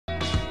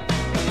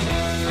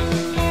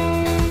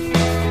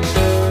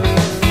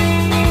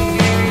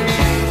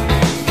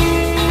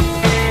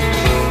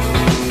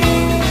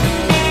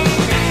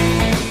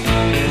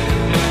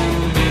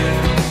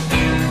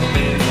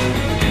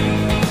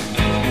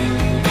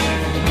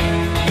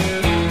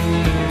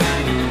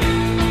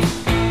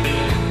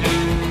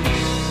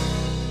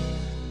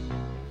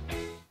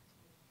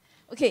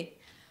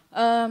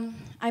I'm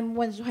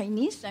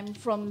Zuhainis. I'm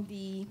from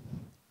the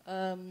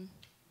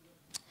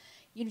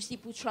Universiti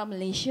Putra,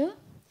 Malaysia.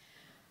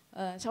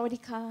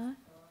 Sawadika.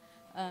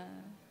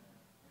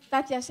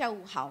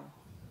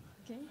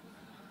 Okay.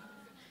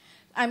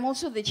 I'm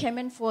also the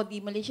chairman for the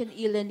Malaysian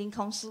E-Learning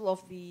Council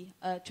of the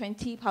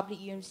 20 public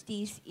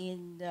universities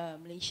in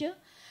Malaysia.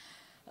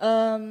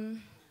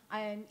 I'm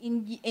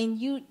in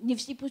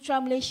Universiti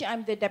Putra, Malaysia.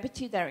 I'm the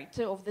deputy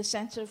director of the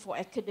Center for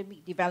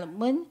Academic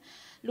Development,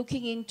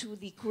 looking into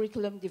the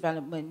curriculum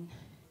development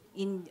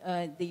in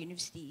the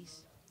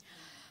universities.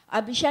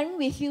 I'll be sharing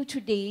with you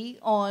today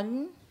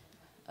on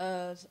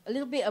a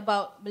little bit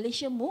about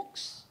Malaysian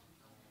MOOCs,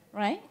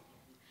 right?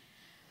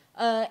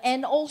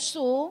 And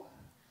also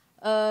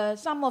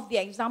some of the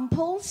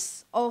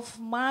examples of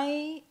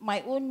my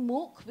own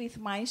MOOC with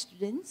my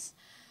students,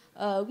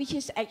 which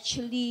is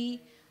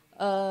actually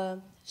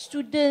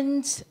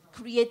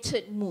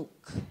student-created MOOC.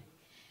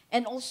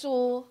 And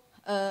also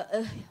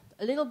a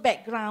little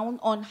background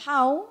on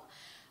how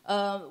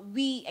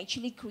we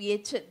actually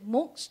created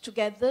MOOCs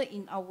together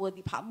in our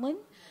department,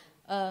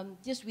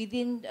 just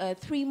within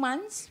 3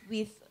 months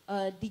with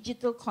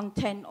digital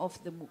content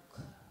of the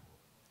MOOC.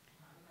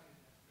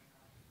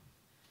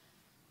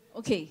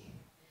 Okay,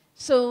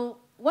 so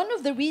one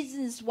of the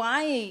reasons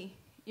why,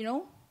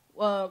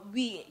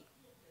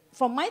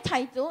 from my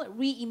title,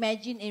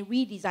 Reimagine and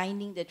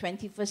Redesigning the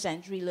 21st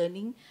Century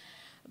Learning,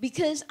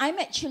 because I'm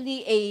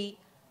actually a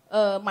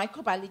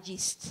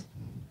microbiologist,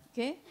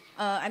 okay?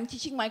 I'm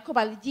teaching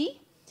microbiology.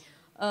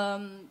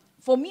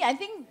 For me, I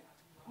think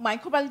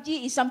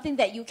microbiology is something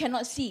that you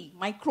cannot see,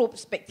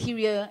 microbes,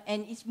 bacteria,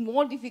 and it's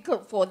more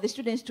difficult for the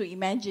students to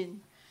imagine.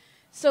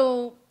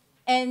 So,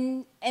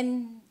 and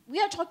we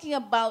are talking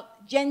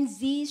about Gen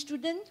Z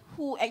students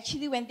who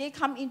actually, when they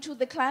come into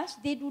the class,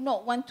 they do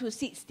not want to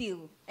sit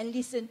still and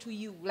listen to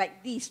you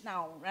like this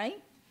now, right?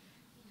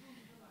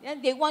 Yeah,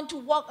 they want to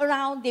walk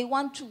around, they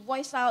want to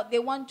voice out, they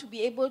want to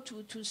be able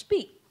to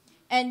speak.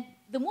 And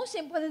the most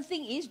important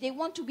thing is they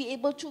want to be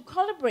able to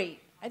collaborate.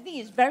 I think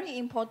it's very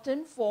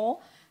important for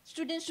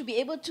students to be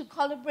able to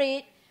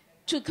collaborate,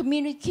 to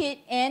communicate,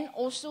 and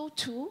also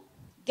to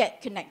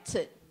get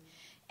connected.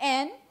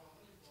 And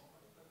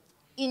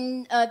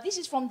this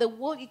is from the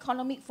World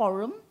Economic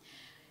Forum,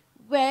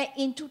 where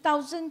in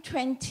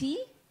 2020,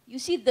 you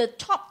see the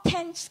top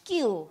 10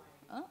 skill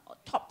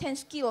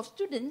of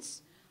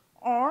students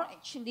are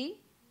actually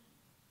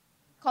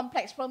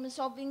complex problem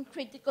solving,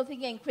 critical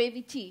thinking, and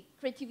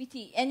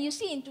creativity. And you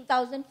see in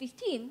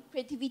 2015,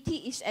 creativity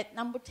is at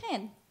number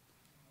 10,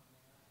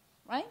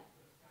 right?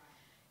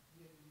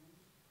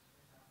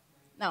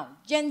 Now,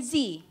 Gen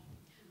Z,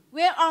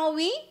 where are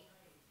we?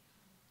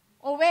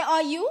 Or where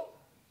are you?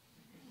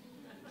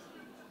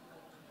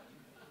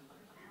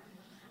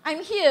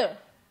 I'm here.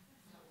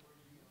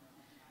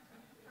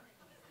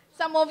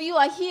 Some of you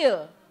are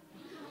here.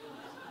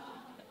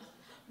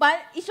 But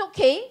it's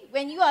okay,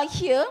 when you are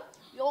here,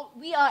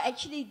 we are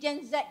actually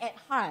Gen Z at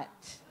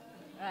heart,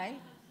 right?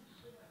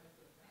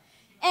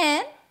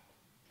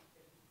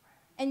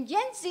 And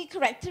Gen Z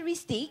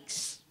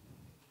characteristics,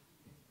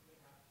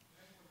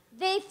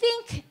 they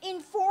think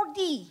in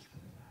 4D.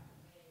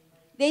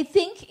 They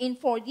think in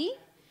 4D,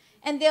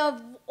 and they are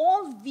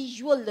all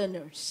visual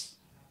learners.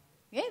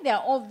 Okay? They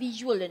are all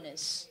visual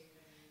learners.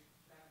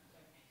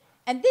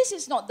 And this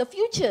is not the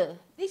future.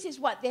 This is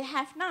what they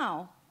have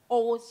now.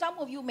 Or some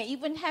of you may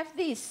even have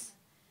this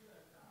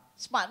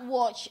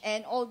smartwatch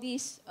and all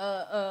these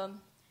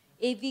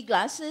AV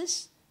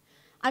glasses.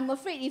 I'm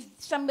afraid if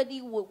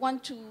somebody would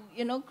want to,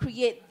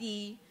 create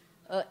the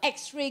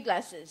X-ray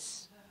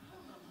glasses.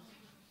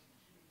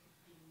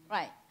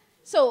 Right.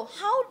 So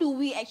how do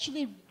we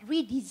actually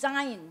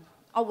redesign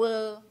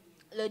our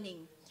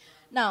learning?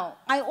 Now,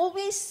 I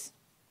always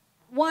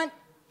want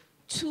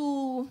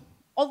to,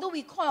 although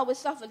we call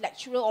ourselves a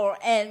lecturer or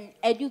an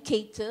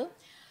educator,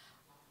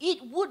 it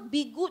would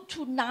be good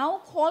to now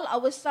call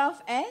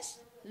ourselves as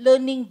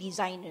learning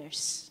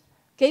designers.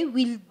 Okay,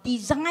 we'll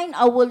design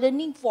our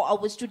learning for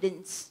our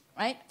students,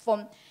 right?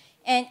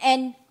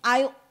 And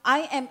I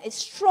am a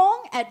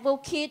strong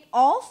advocate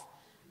of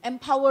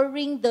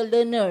empowering the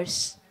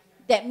learners.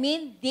 That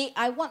means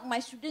I want my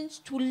students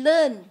to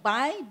learn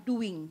by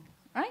doing,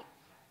 right?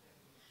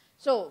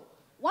 So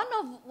one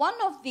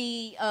of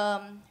the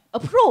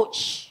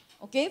approach,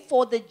 okay,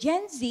 for the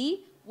Gen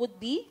Z would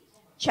be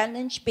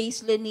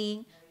challenge-based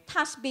learning,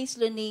 task-based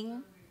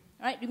learning,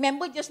 right?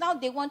 Remember just now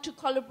they want to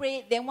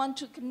collaborate, they want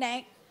to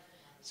connect,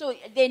 so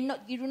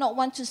you do not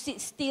want to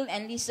sit still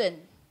and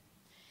listen.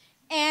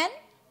 And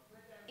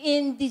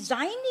in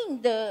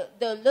designing the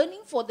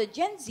learning for the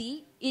Gen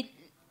Z,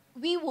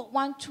 we would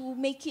want to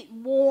make it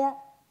more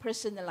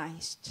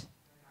personalized,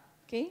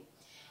 okay?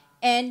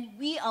 And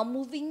we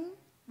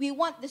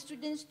want the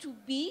students to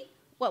be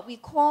what we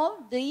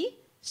call the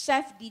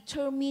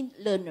self-determined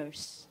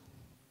learners.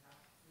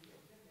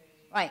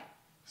 Right.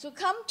 So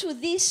come to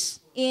this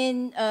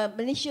in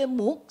Malaysia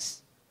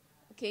MOOCs.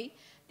 Okay.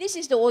 This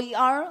is the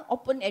OER,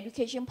 Open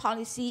Education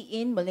Policy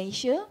in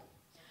Malaysia.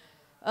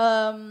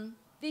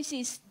 This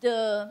is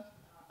the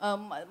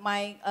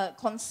my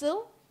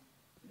council,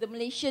 the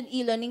Malaysian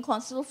e-learning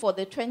council for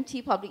the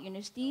 20 public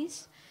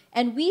universities.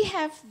 And we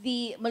have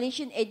the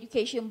Malaysian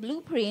education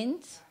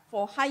blueprint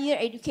for higher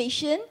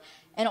education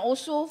and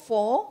also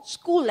for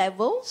school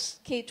levels,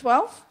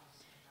 K-12,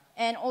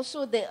 and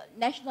also the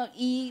national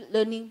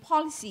e-learning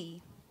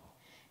policy.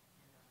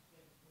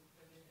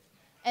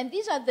 And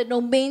these are the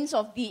domains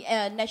of the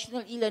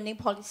national e-learning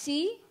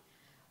policy.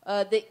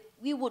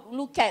 We would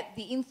look at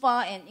the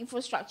infra and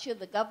infrastructure,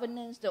 the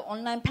governance, the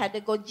online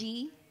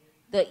pedagogy,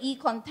 the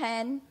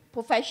e-content,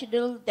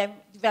 professional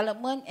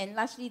development, and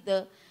lastly,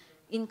 the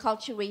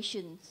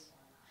inculturations.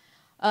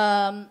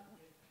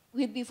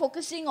 We'll be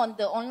focusing on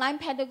the online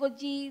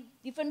pedagogy,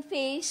 different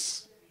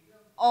phase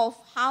of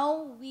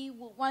how we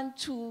would want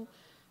to,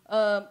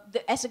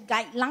 as a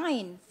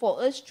guideline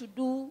for us to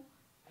do,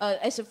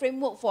 as a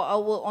framework for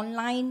our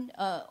online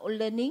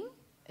learning,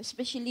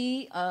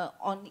 especially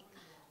on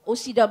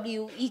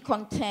OCW,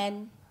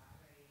 e-content,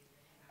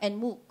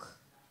 and MOOC.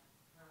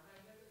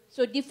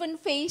 So different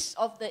phase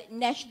of the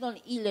national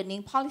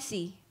e-learning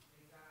policy.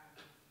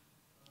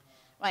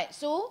 Right,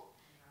 so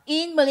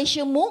in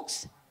Malaysia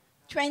MOOCs,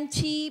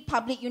 20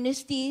 public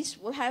universities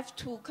will have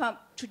to come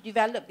to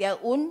develop their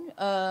own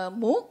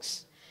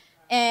MOOCs.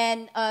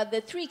 And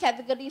the three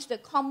categories, the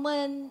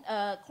common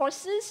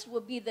courses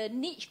will be the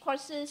niche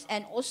courses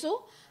and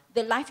also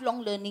the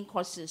lifelong learning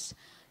courses.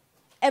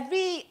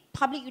 Every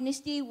public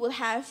university will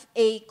have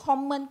a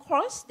common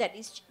course that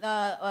is,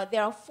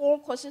 there are 4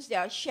 courses that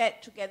are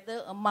shared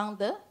together among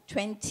the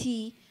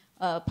 20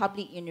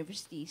 public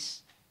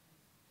universities.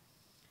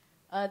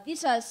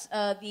 These are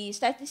the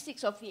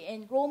statistics of the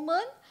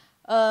enrollment.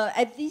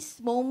 At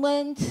this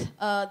moment,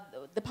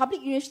 the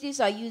public universities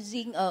are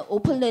using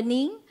open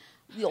learning.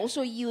 We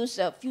also use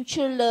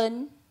Future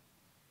Learn,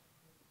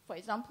 for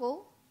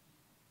example.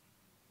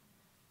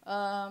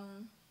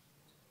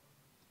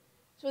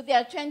 So there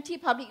are 20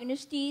 public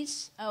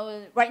universities.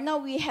 Right now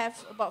we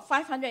have about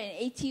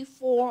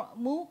 584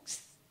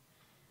 MOOCs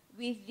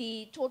with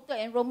the total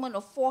enrollment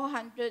of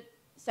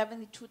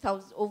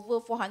 472,000, over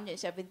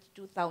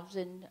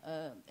 472,000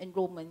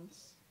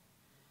 enrollments.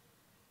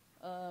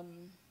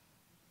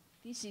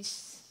 This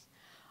is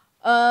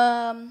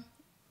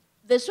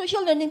the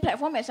social learning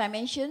platform, as I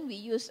mentioned. We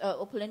use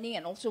Open Learning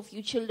and also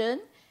Future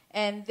Learn.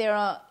 And there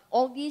are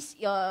all these,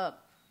 the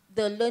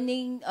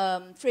learning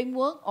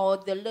framework or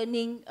the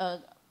learning,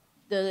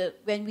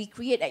 when we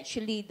create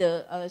actually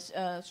the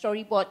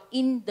storyboard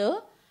in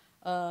the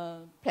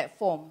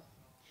platform.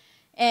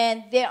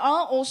 And there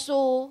are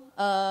also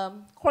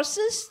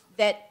courses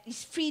that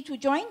is free to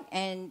join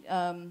and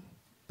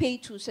pay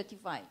to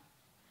certify.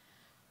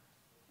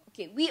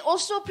 Okay, we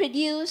also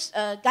produce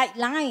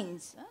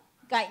guidelines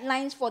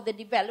for the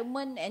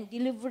development and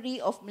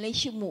delivery of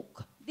Malaysia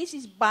MOOC. This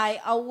is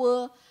by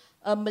our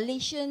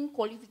Malaysian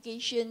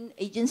qualification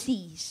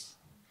agencies.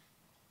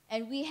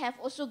 And we have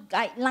also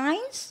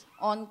guidelines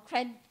on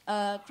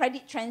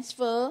credit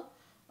transfer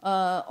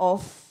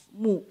of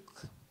MOOC.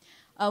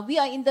 We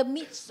are in the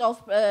midst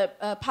of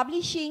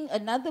publishing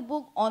another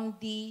book on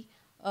the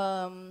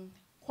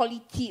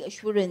quality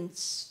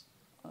assurance,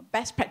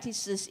 best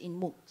practices in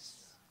MOOCs.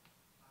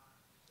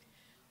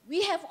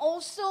 We have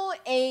also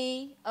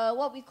a,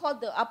 what we call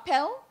the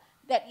APEL,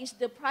 that is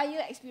the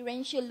Prior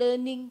Experiential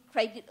Learning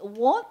Credit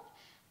Award,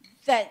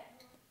 that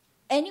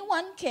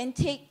anyone can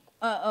take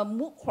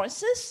MOOC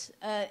courses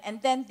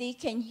and then they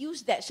can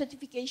use that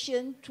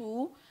certification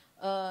to,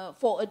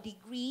 for a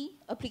degree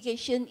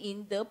application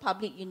in the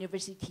public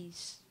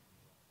universities.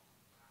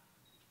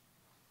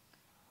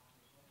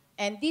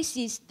 And this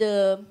is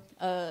the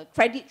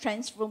credit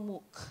transfer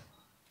MOOC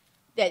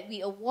that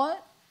we award.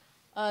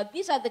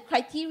 These are the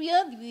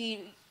criteria.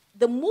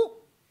 The MOOC,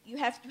 you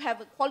have to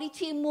have a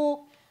quality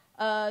MOOC,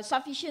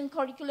 sufficient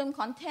curriculum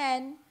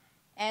content,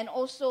 and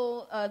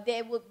also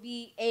there would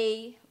be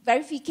a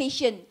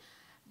verification.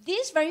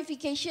 This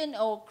verification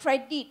or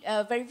credit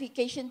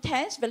verification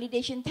test,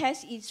 validation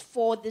test, is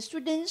for the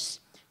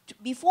students.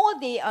 Before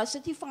they are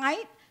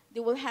certified, they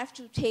will have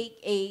to take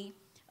a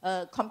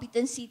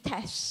competency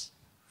test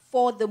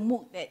for the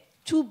MOOC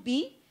to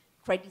be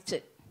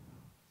credited.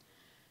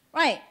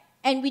 Right.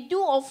 And we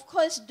do, of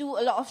course, do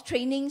a lot of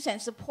trainings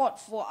and support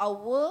for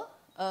our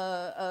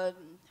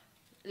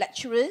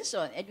lecturers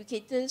or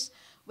educators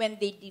when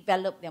they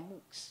develop their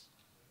MOOCs.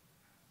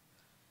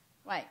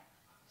 Right.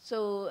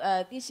 So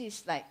this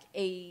is like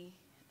a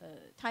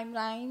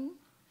timeline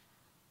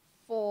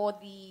for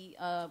the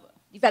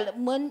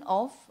development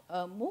of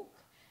MOOC.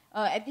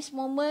 At this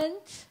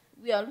moment,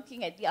 we are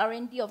looking at the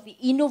R&D of the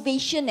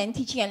innovation and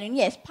teaching and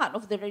learning as part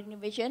of the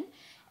renovation,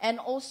 and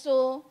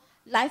also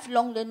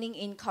lifelong learning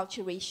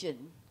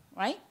inculturation,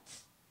 right?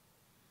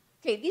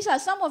 Okay, these are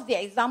some of the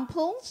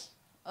examples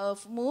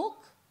of MOOC.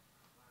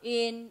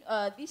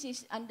 This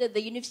is under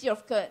the University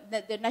of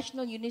the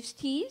National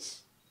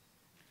Universities.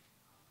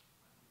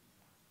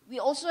 We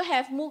also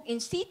have MOOC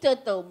in Sea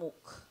Turtle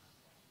MOOC.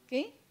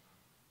 Okay,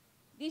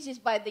 this is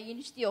by the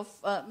University of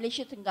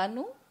Malaysia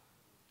Terengganu.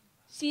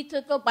 sea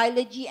turtle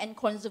biology and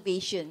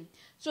conservation.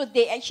 So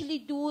they actually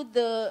do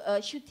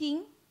the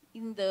shooting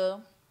in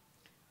the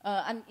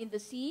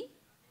sea.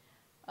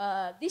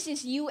 This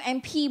is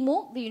UMP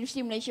MOOC, the University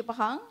of Malaysia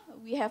Pahang.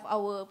 We have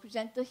our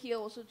presenter here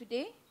also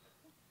today.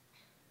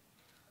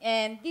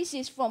 And this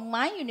is from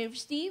my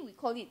university. We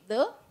call it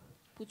the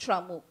Putra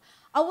MOOC.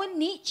 Our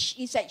niche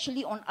is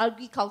actually on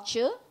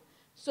agriculture.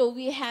 So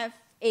we have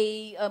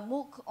a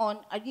MOOC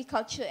on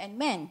agriculture and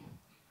man.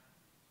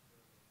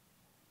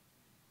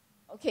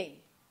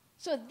 Okay,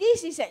 so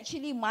this is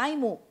actually my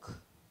MOOC,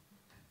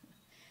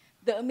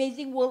 The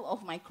Amazing World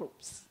of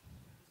Microbes.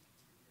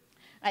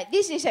 Right,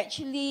 this is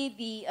actually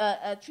the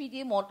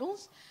 3D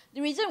models. The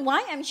reason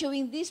why I'm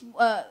showing this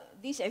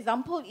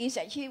example is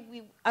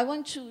actually I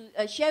want to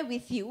share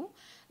with you,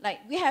 like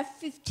we have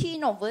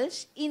 15 of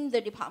us in the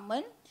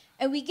department,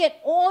 and we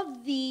get all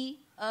the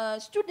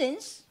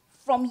students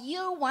from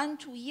year 1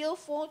 to year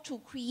 4 to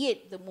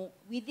create the MOOC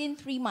within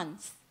 3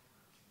 months.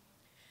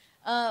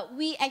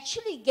 We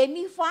actually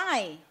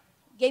gamify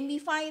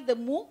the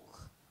MOOC.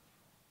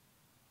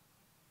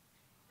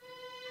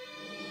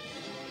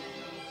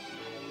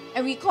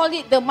 And we call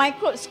it the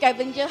microbe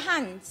scavenger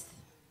hunt.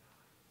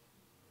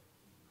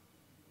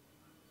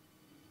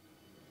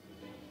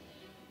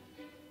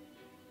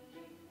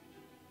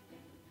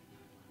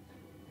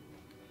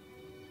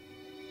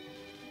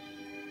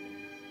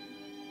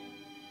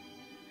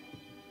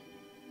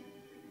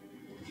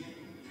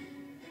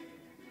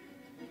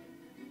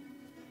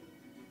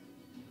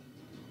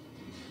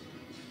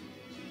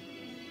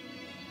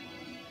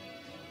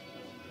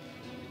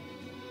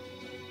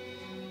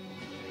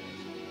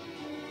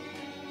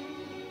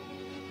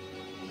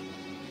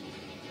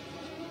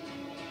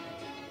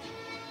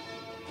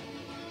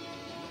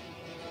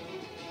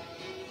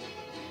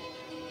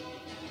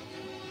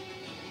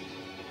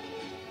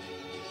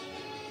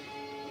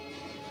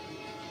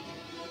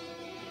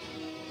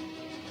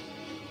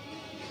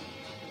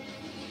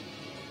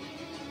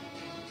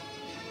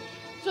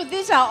 So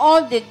these are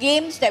all the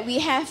games that we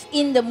have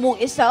in the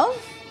MOOC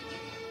itself.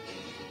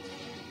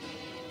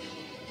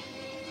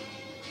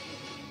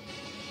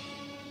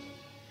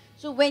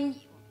 So when,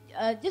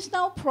 just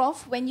now,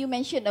 Prof, when you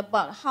mentioned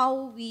about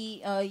how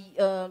we,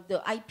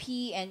 the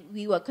IP, and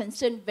we were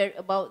concerned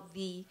about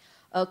the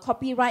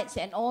copyrights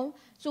and all.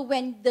 So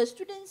when the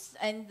students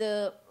and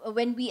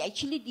when we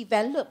actually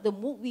develop the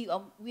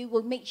MOOC, we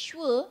will make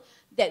sure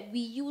that we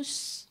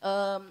use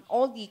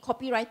all the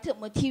copyrighted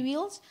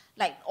materials,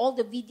 like all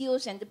the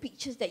videos and the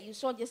pictures that you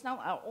saw just now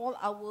are all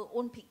our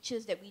own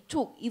pictures that we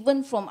took,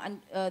 even from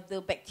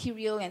the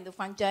bacterial and the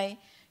fungi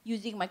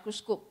using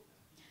microscope.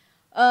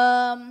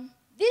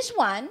 This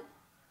one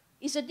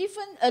is a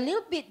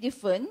little bit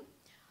different.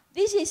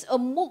 This is a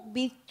MOOC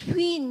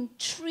between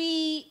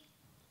three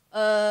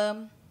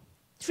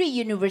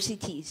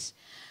universities.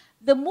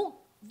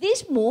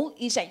 This MOOC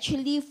is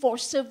actually for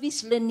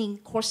service learning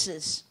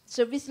courses,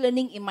 service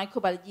learning in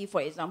microbiology,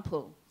 for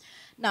example.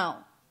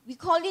 Now, we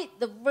call it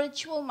the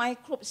virtual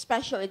microbe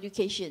special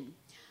education.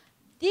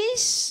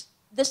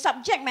 The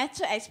subject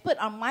matter expert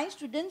are my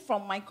students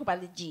from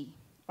microbiology,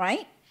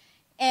 right?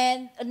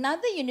 And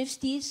another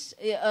universities,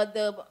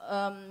 the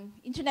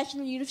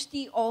International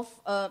University of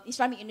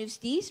Islamic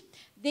Universities,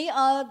 they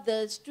are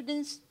the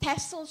students,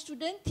 TESOL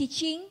student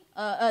teaching,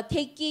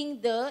 taking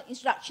the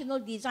instructional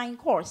design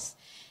course.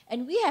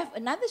 And we have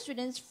another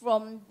students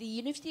from the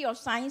University of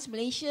Science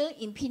Malaysia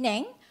in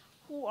Penang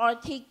who are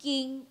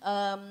taking,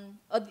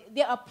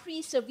 they are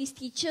pre-service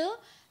teacher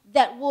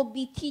that will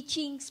be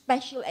teaching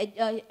special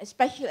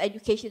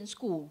education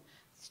school,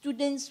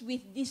 students with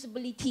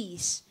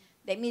disabilities.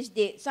 That means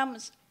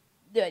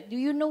do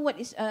you know what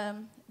is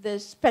the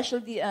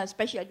special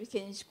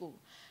education school?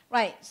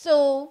 Right,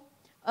 so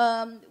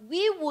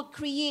we would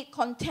create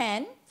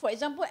content, for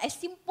example, as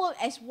simple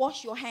as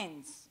wash your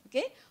hands,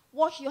 okay?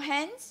 Wash your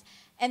hands,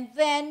 and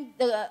then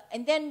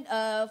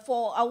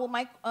for our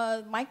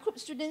microbe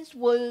students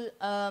will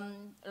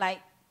like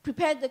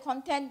prepare the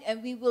content,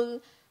 and we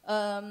will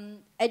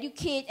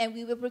educate, and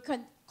we will prepare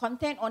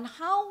content on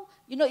how,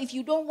 you know, if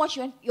you don't wash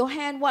your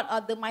hand, what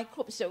are the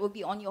microbes that will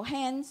be on your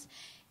hands.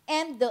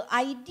 And the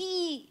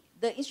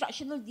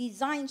instructional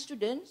design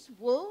students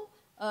will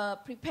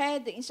prepare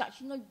the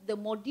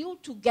module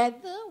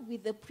together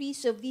with the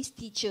pre-service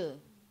teacher.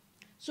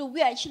 So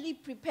we actually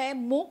prepare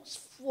MOOCs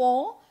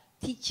for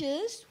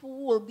teachers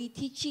who will be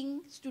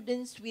teaching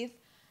students with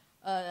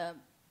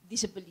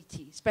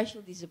disabilities,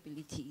 special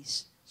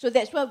disabilities. So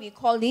that's why we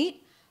call it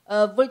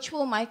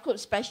virtual microbe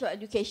special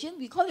education.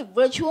 We call it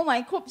virtual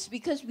microbes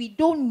because we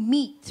don't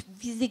meet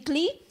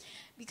physically,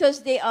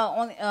 because they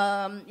are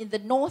in the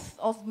north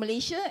of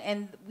Malaysia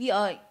and we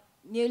are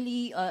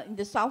nearly in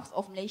the south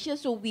of Malaysia,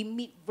 so we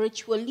meet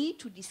virtually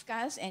to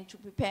discuss and to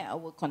prepare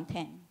our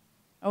content.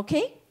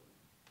 Okay?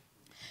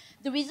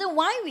 The reason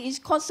why it's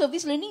called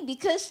service learning,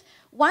 because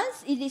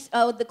once it is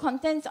the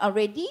contents are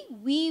ready,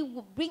 we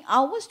bring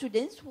our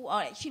students who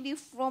are actually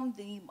from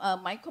the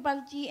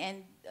microbiology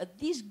and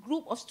this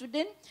group of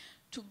students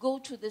to go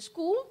to the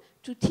school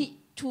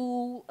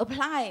to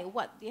apply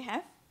what they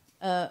have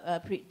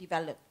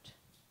developed.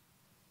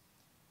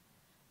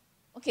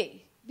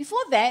 Okay,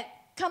 before that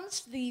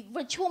comes the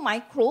virtual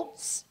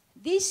microbes.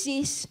 This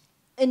is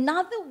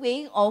another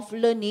way of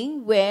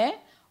learning where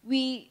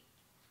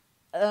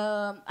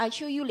I'll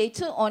show you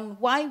later on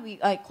why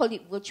I call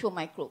it virtual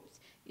microbes.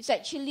 It's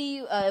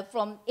actually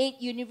from 8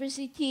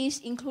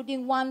 universities,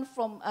 including one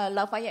from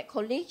Lafayette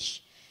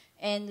College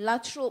and La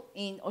Trobe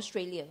in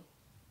Australia.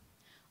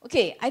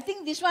 Okay, I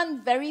think this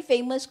one very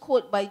famous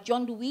quote by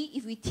John Dewey: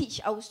 if we teach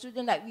our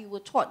students like we were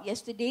taught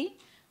yesterday,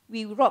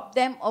 we rob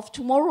them of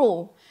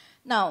tomorrow.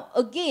 Now,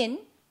 again,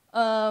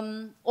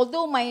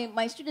 although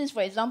my students,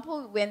 for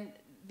example, when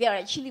they are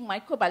actually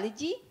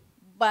microbiology,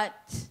 but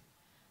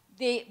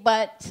they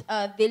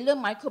learn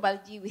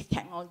microbiology with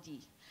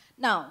technology.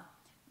 Now,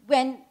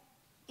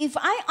 if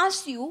I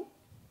ask you,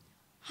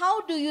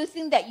 how do you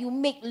think that you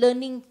make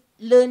learning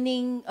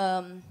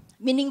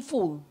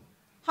meaningful?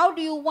 How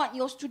do you want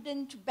your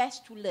student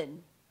best to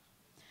learn?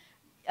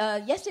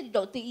 Yesterday,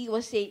 Dr. E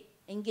was saying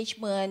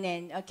engagement,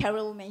 and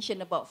Carol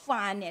mentioned about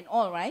fun and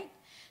all, right?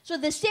 So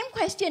the same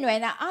question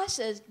when I asked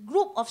a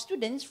group of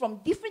students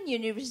from different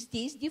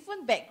universities,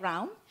 different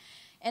background,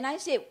 and I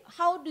said,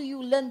 how do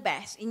you learn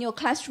best in your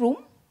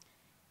classroom?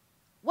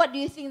 What do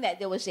you think that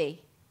they will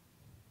say?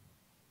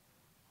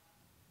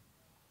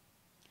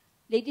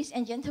 Ladies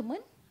and gentlemen,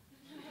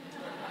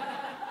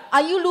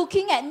 are you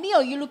looking at me or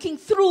are you looking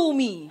through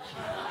me?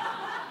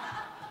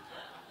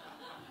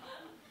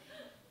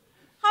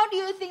 How do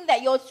you think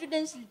that your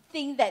students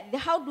think that,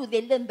 how do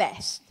they learn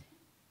best?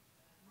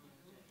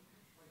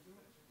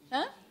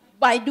 Huh?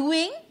 By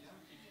doing?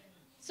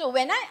 So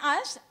when I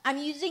ask, I'm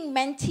using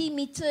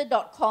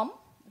mentimeter.com,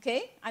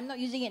 okay? I'm not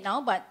using it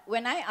now, but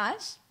when I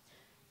ask,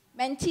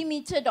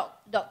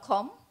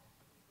 mentimeter.com,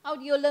 how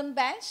do you learn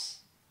best?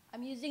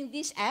 I'm using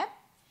this app.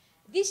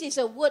 This is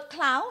a word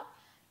cloud.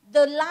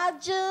 The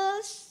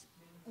largest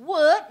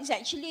word is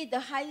actually the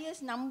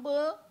highest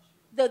number,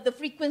 the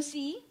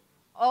frequency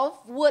of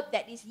word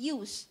that is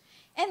used.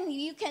 And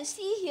you can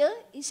see here,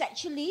 it's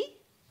actually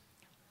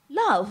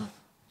love.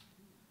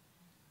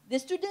 The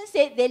students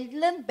said they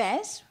learn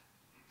best.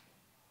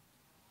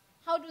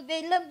 How do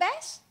they learn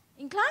best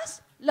in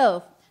class?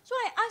 Love. So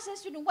I asked the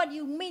student, what do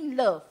you mean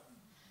love?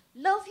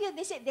 Love here,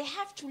 they said they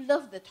have to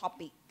love the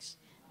topics.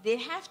 They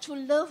have to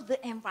love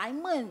the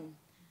environment,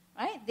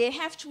 right? They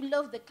have to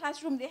love the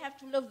classroom. They have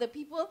to love the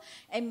people.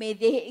 And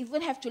they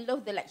even have to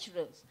love the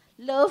lecturers.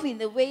 Love in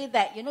the way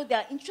that, they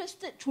are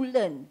interested to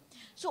learn.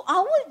 So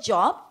our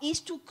job is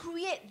to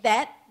create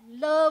that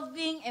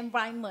loving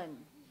environment,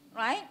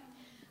 right?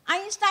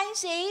 Einstein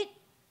said,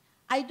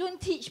 I don't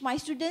teach my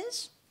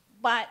students,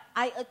 but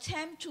I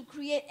attempt to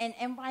create an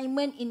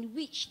environment in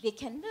which they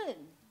can learn.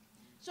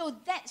 So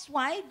that's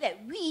why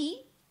that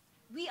we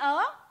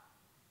are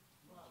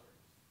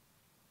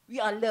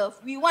love.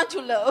 We want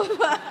to love.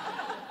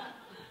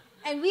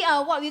 And we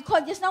are what we call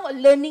just now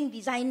learning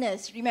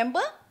designers,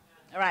 remember?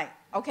 All right,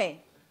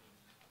 okay.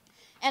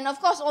 And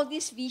of course, all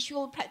this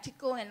visual,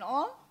 practical and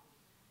all.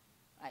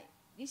 Right.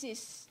 This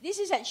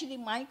is actually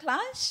my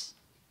class.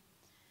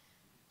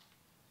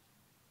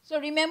 So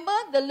remember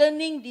the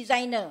learning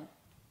designer,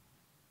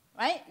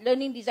 right?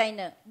 Learning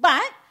designer.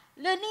 But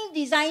learning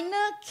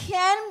designer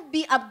can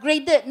be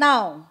upgraded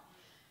now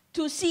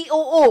to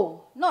COO,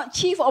 not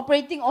Chief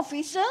Operating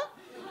Officer.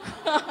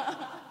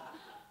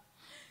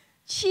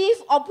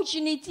 Chief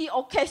Opportunity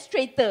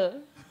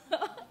Orchestrator.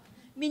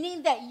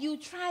 Meaning that you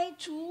try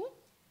to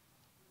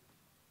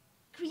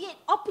create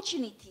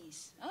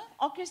opportunities,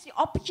 orchestrate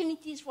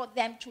opportunities for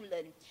them to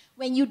learn.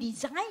 When you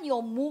design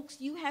your MOOCs,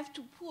 you have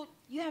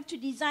to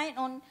design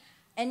on,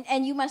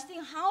 and you must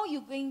think how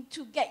you're going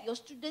to get your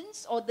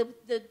students or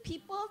the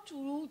people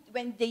to,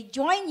 when they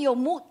join your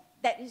MOOC,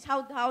 that is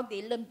how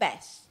they learn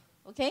best,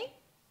 okay?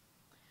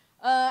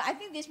 I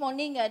think this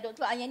morning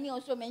Dr. Ayani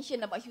also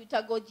mentioned about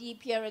heutagogy,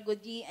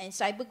 pedagogy, and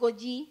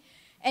cybergogy.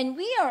 And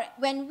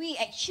when we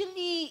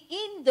actually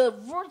in the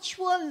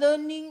virtual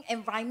learning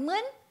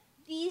environment,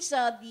 these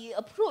are the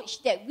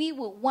approach that we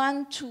would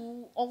want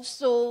to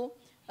also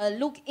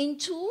look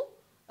into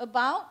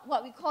about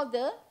what we call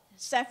the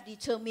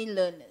self-determined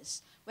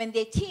learners. When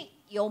they take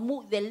your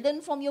MOOC, they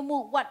learn from your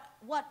MOOC,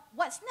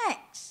 what's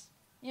next,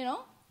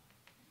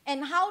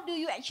 And how do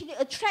you actually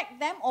attract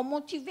them or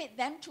motivate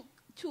them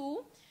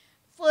to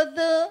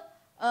further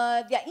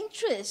their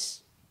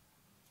interests?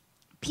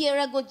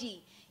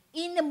 Pedagogy.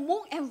 In a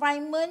MOOC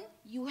environment,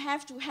 you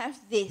have to have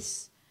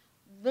this.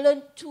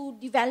 Learn to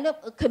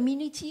develop a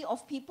community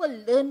of people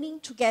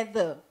learning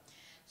together.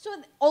 So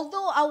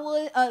although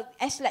our,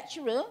 as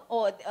lecturer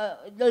or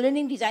the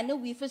learning designer,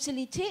 we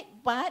facilitate,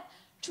 but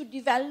to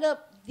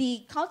develop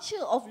the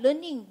culture of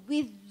learning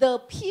with the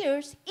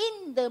peers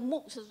in the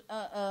MOOC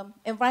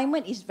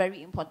environment is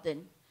very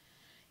important.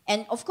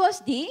 And of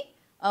course, the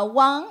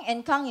Wang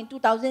and Kang in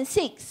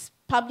 2006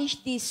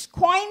 published this,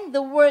 coined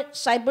the word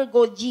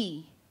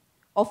cybergogy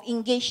of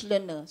engaged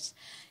learners.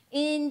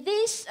 In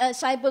this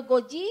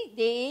cybergogy,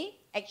 they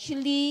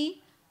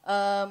actually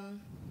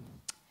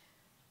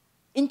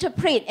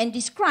interpret and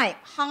describe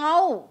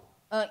how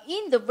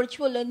in the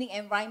virtual learning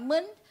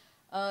environment,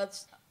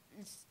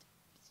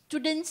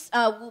 students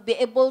will be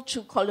able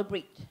to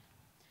collaborate.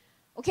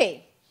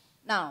 Okay,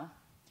 now,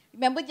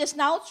 remember just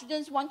now,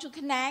 students want to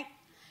connect,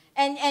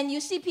 and you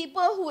see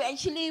people who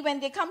actually, when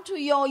they come to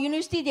your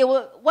university, they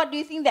will, what do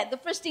you think that the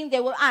first thing they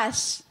will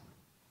ask?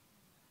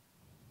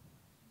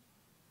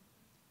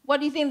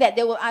 What do you think that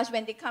they will ask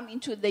when they come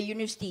into the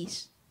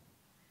universities?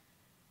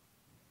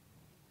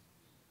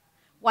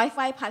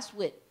 Wi-Fi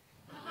password.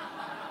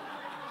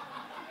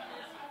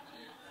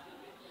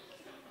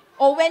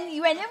 Or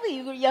whenever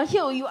you're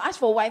here, you ask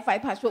for Wi-Fi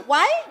password.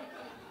 Why?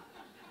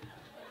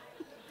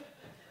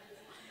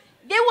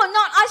 They will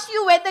not ask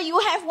you whether you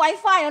have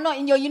Wi-Fi or not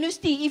in your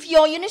university. If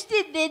your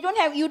university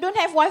you don't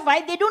have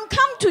Wi-Fi, they don't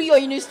come to your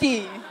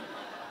university.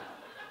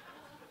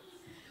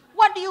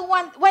 What do you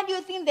want? What do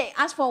you think they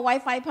ask for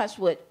Wi-Fi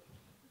password?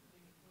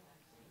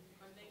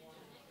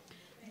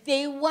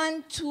 They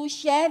want to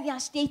share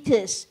their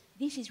status.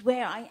 This is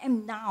where I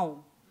am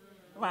now,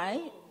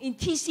 right? In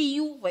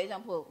TCU, for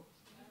example.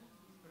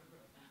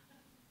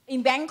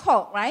 In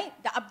Bangkok, right?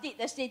 They update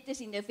the status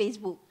in their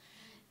Facebook.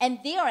 And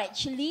they are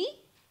actually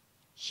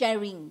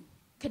sharing,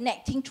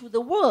 connecting to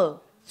the world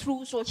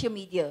through social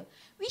media,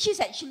 which is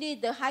actually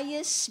the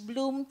highest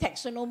Bloom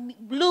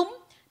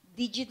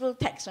digital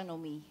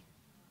taxonomy,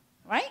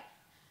 right?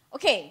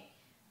 Okay,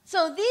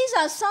 so these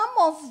are some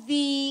of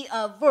the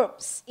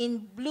verbs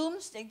in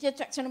Bloom's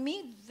digital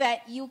taxonomy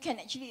that you can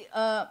actually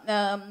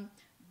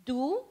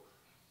do,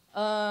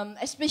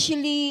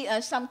 especially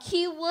some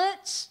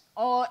keywords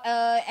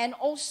and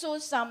also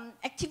some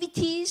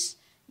activities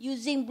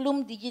using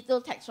Bloom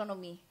digital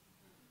taxonomy.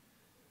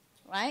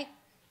 Right?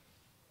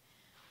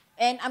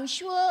 And I'm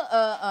sure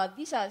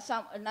these are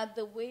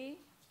another way.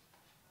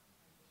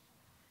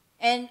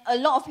 And a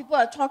lot of people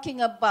are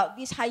talking about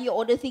this higher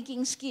order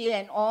thinking skill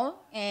and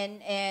all.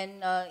 And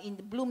in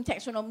the Bloom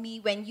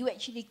taxonomy, when you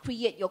actually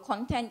create your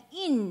content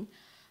in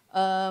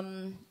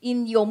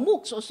your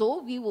MOOCs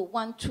also, we will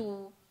want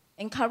to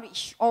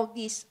encourage all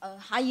these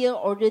higher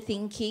order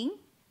thinking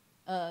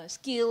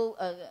skill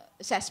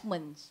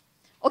assessments.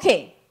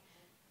 Okay,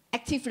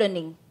 active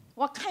learning.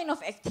 What kind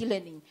of active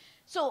learning?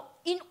 So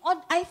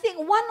I think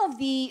one of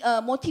the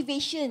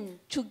motivation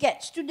to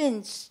get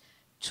students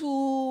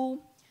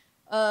to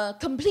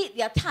complete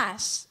their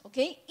tasks,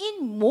 okay,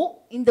 in MOOC,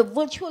 in the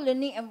virtual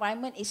learning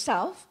environment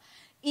itself,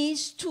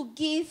 is to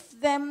give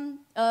them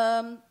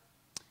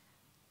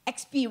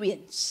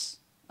experience,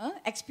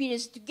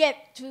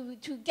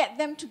 to get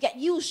them to get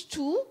used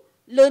to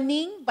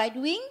learning by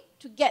doing,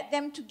 to get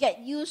them to get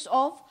used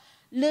of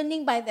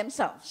learning by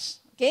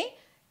themselves, okay,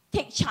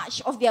 take charge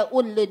of their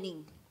own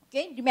learning.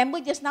 Okay, remember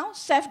just now,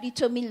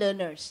 self-determined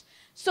learners.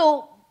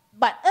 So,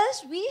 but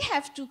us, we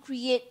have to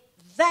create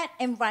that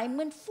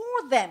environment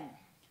for them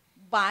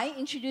by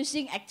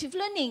introducing active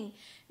learning.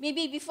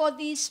 Maybe before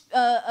these,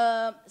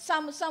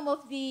 some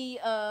of the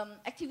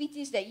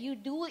activities that you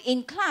do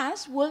in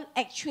class will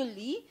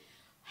actually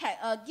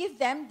give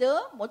them the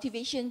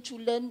motivation to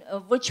learn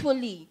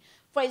virtually.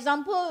 For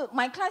example,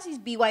 my class is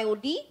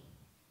BYOD,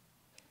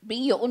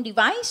 bring your own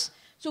device.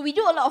 So we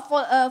do a lot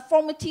of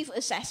formative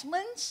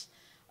assessments.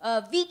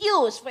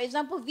 Videos, for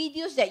example,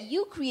 videos that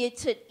you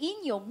created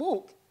in your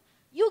MOOC,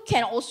 you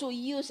can also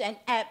use an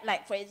app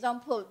like, for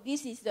example,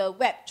 this is the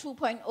Web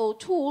 2.0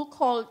 tool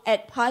called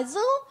Add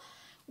Puzzle,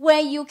 where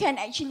you can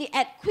actually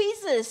add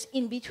quizzes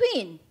in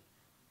between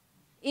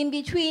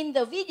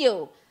the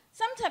video.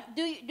 Sometimes,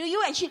 do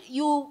you actually,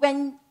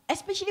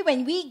 especially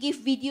when we give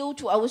video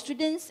to our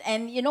students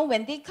and, you know,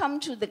 when they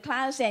come to the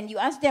class and you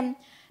ask them,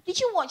 did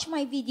you watch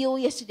my video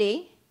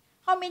yesterday?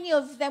 How many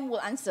of them will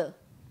answer?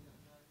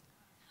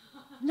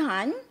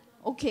 None?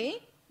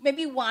 Okay.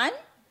 Maybe one.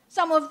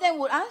 Some of them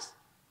would ask,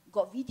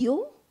 got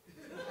video?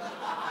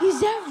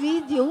 Is there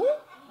video?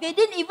 They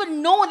didn't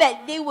even know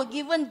that they were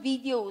given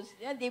videos.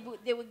 Yeah, they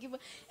were given.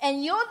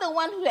 And you're the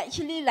one who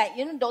actually, like,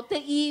 you know, Dr.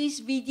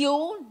 E's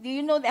video. Do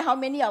you know that how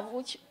many have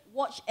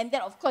watched? And then,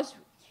 of course,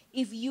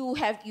 if you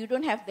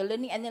don't have the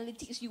learning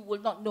analytics, you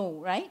will not know,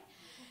 right?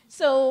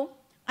 So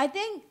I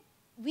think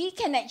we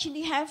can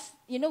actually have,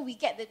 you know, we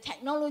get the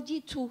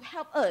technology to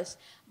help us.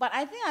 But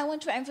I think I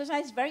want to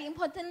emphasize very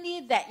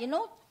importantly that, you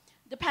know,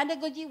 the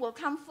pedagogy will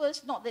come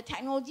first, not the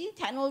technology.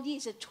 Technology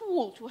is a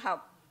tool to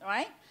help,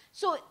 right?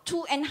 So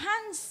to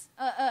enhance,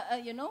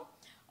 you know,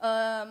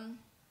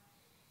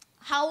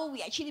 how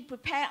we actually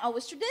prepare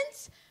our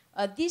students,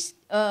 this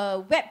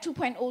Web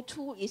 2.0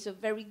 tool is a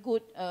very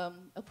good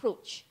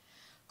approach.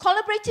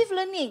 Collaborative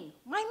learning,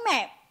 mind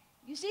map.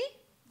 You see,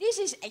 this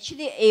is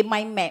actually a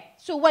mind map.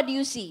 So what do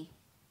you see?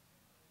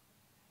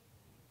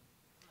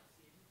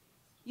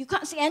 You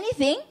can't see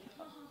anything?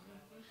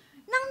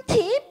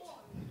 Nang-tip?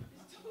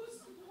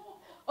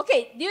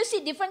 Okay, do you see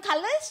different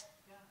colors?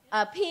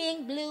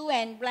 Pink, blue,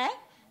 and black.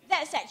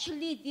 That's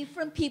actually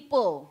different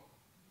people.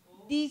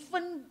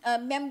 Different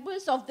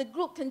members of the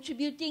group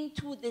contributing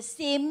to the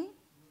same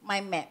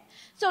mind map.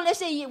 So let's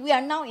say we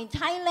are now in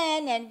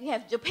Thailand and we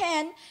have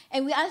Japan,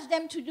 and we ask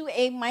them to do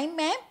a mind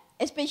map,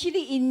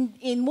 especially in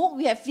MOOC,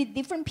 we have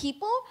different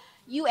people.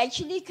 You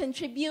actually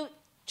contribute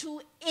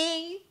to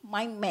a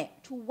mind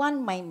map, to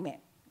one mind map.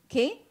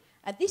 Okay?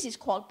 And this is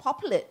called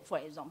poplet, for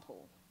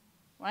example,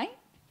 right?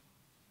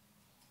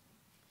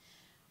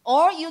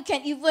 Or you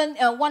can even,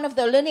 one of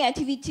the learning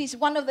activities,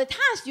 one of the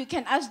tasks, you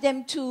can ask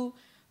them to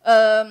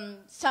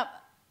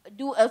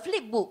do a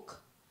flip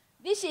book.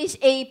 This is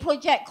a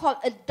project called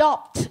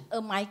Adopt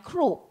a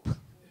Microbe.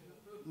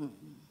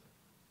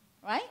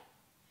 Right?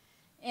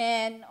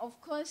 And of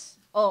course,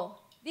 I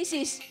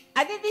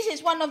think this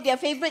is one of their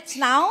favorites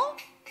now.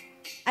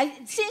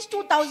 Since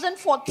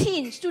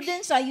 2014,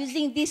 students are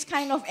using this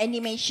kind of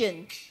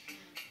animation.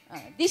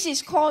 This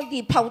is called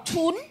the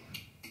Powtoon.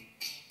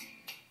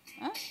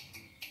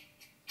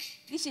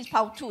 This is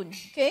Powtoon,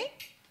 okay?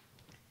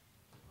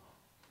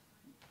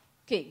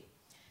 Okay.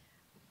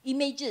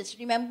 Images.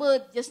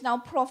 Remember just now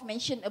Prof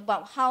mentioned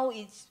about how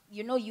it's,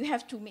 you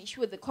have to make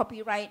sure the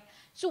copyright.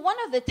 So one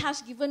of the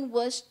tasks given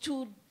was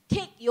to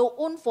take your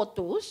own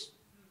photos,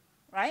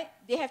 right?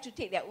 They have to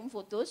take their own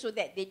photos so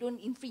that they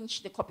don't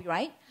infringe the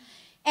copyright,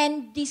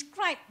 and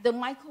describe the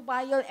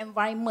microbial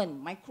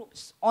environment,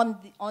 microbes, on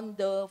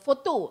the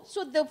photo.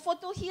 So the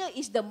photo here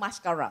is the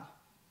mascara.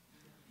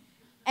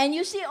 And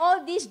you see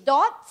all these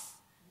dots?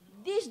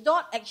 This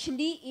dot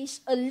actually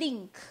is a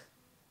link.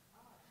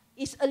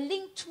 It's a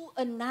link to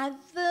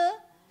another,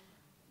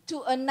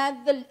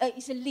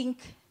 it's a link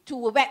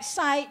to a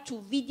website,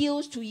 to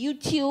videos, to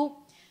YouTube.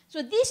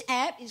 So this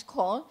app is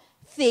called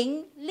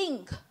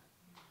ThingLink.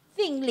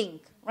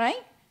 ThingLink,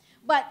 right?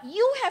 But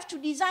you have to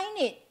design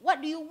it.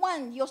 What do you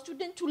want your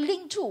student to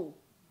link to?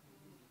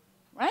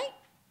 Right?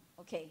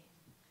 Okay.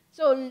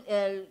 So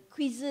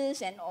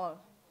quizzes and all.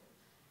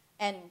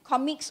 And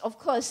comics, of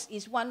course,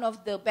 is one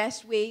of the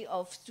best way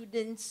of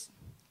students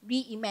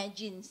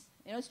reimagine.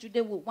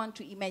 Students would want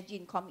to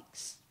imagine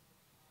comics.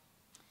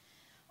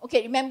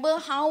 Okay, remember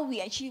how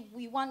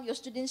we want your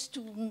students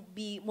to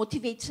be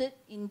motivated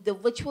in the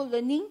virtual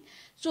learning.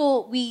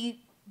 So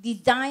we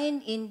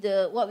design in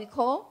the what we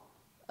call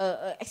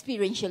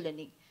experiential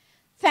learning.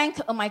 Thank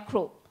a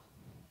Microbe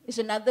is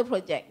another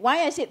project.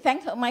 Why I said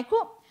thank a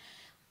Microbe?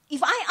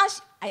 If I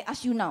ask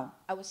you now.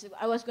 I was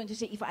going to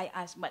say if I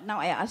ask, but now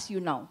I ask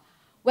you now.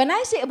 When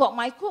I say about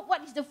microbe,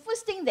 what is the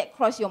first thing that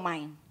crosses your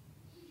mind?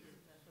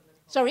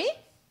 Sorry?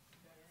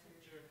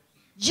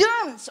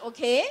 Germs,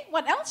 okay.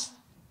 What else?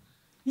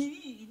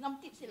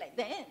 Say like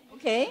that.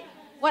 Okay.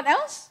 What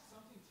else?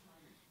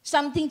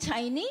 Something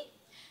tiny.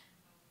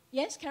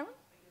 Yes, Karen?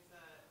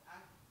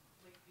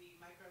 Like the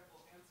microbe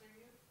will answer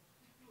you.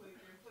 Like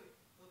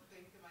you'll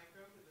thank the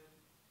microbe and then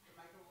the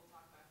microbe will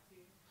talk back to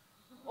you.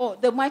 Oh,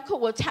 the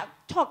microbe will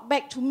talk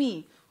back to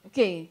me.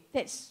 Okay,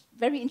 that's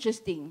very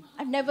interesting.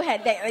 I've never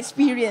had that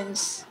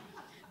experience.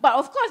 But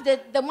of course,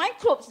 the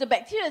microbes, the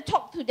bacteria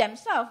talk to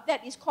themselves.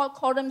 That is called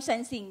quorum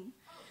sensing.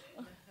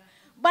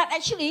 But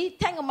actually,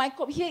 Thank a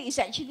Microbe here is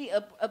actually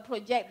a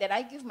project that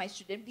I give my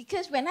students,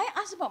 because when I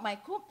ask about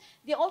microbe,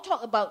 they all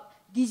talk about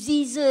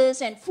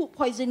diseases and food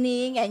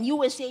poisoning, and you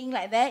were saying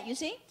like that, you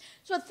see?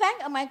 So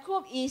Thank a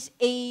Microbe is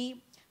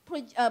a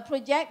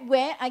project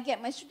where I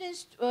get my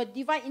students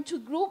divide into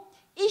group,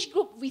 each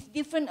group with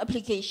different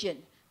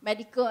application,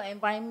 medical,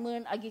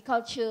 environment,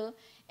 agriculture,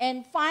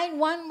 and find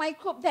one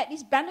microbe that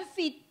is that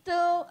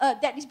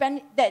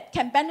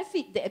can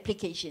benefit the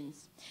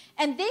applications.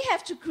 And they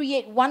have to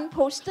create one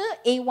poster,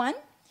 A1,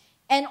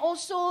 and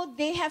also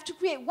they have to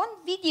create one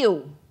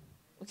video,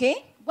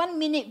 okay? 1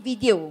 minute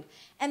video.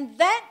 And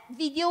that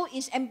video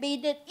is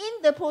embedded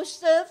in the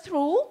poster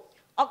through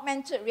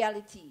augmented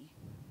reality.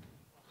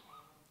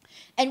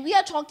 And we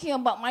are talking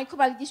about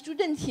microbiology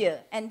students here,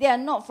 and they are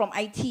not from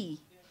IT,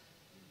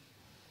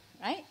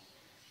 right?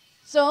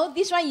 So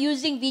this one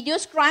using video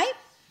scribe,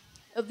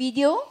 a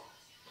video.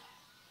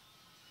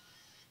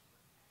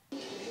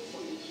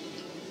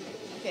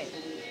 Okay.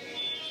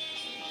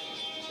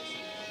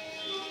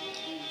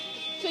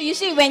 So you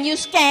see when you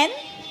scan,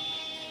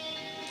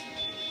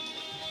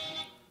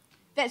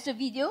 that's the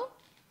video.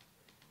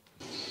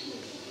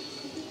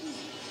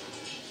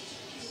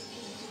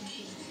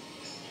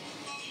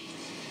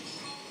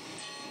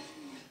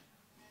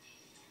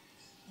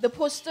 The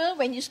poster,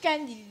 when you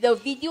scan the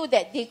video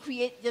that they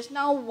create just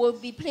now, will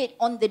be played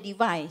on the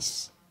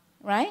device,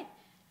 right?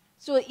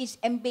 So it's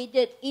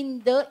embedded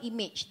in the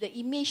image. The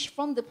image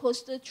from the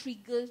poster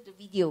triggers the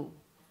video.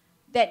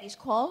 That is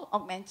called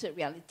augmented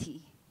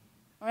reality,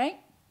 all right?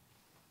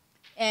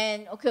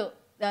 And okay,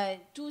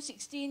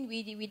 2016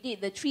 we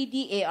did the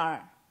 3D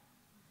AR,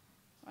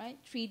 right?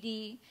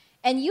 3D.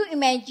 And you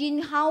imagine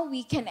how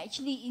we can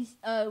actually,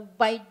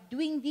 by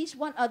doing this,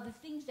 what are the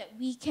things that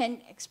we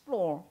can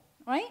explore,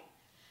 right?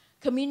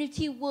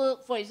 Community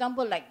work, for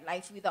example, like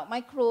Life Without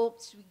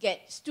Microbes, we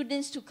get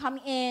students to come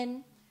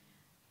in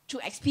to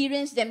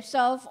experience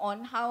themselves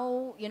on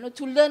how,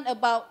 to learn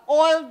about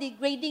oil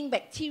degrading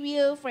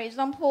bacteria, for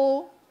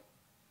example,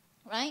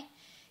 right?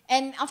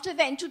 And after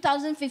that, in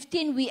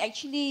 2015, we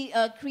actually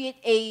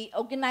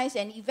organized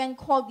an event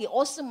called the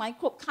Awesome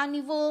Microbe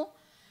Carnival,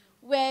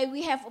 where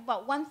we have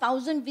about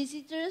 1,000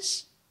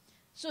 visitors.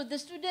 So the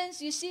students,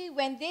 you see,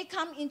 when they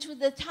come into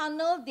the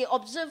tunnel, they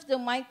observe the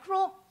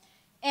microbe.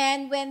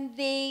 And when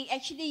they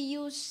actually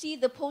see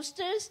the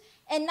posters,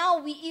 and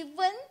now we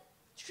even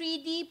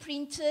 3D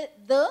printed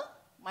the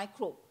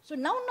microbe. So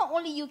now not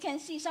only you can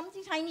see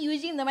something tiny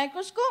using the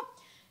microscope,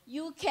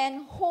 you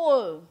can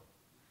hold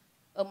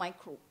a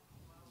microbe,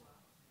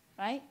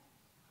 right?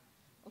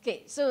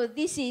 Okay, so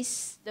this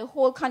is the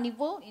whole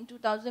carnival in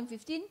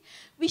 2015,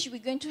 which we're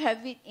going to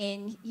have it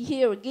in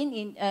here again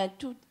in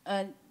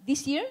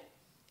this year,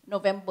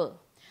 November.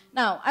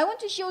 Now, I want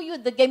to show you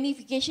the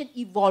gamification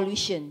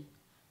evolution.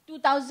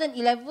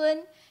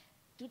 2011,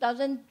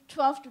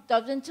 2012,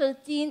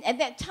 2013, at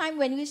that time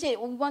when we said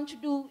we want to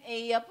do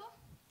a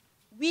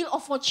Wheel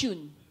of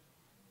Fortune.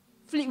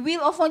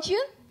 Wheel of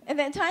Fortune at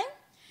that time.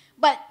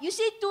 But you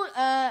see,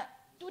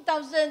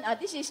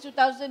 this is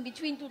 2000,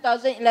 between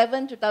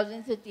 2011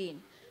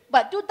 2013.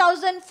 But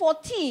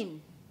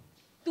 2014,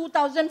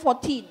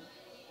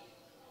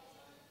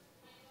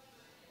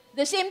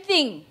 the same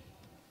thing.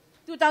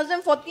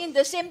 2014,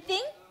 the same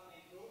thing.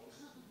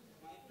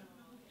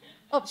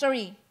 Oh,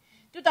 sorry.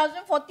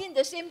 2014,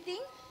 the same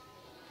thing.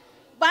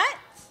 But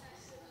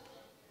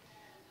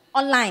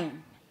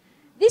online.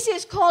 This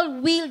is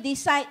called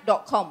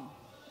wheeldecide.com.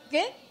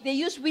 Okay? They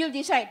use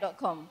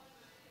wheeldecide.com.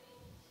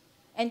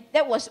 And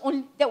that was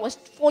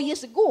 4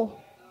 years ago.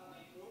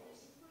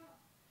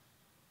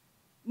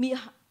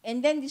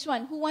 And then this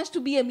one, who wants to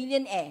be a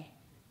millionaire?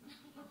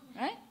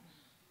 Right?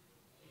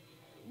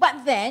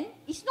 But then,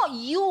 it's not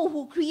you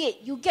who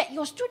create. You get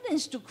your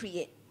students to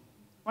create.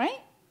 Right?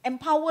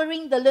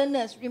 Empowering the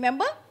learners,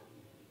 remember?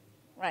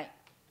 Right.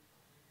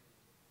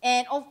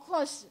 And of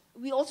course,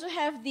 we also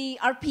have the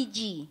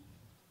RPG.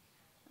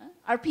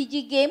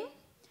 RPG game.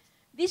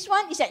 This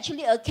one is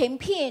actually a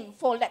campaign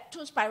for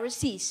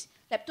leptospirosis.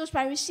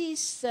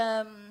 Leptospirosis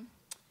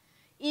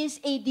is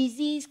a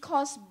disease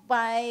caused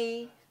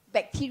by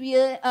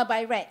bacteria,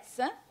 by rats.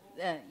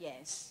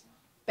 Yes.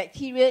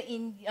 Bacteria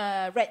in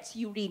rats'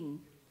 urine.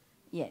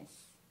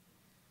 Yes.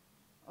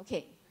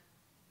 Okay.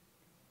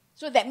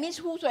 So that means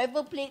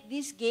whosoever played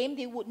this game,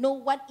 they would know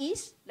what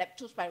is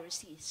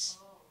leptospirosis.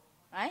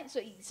 Right? So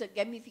it's a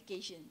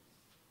gamification.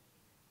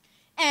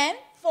 And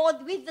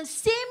with the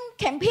same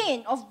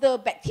campaign of the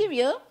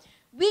bacteria,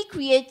 we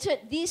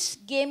created this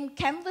game,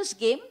 canvas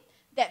game,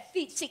 that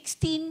fits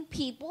 16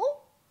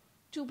 people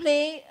to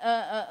play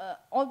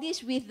all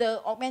this with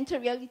the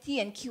augmented reality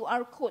and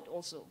QR code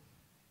also.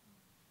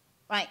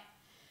 Right.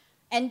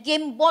 And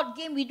board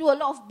game, we do a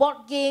lot of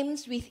board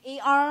games with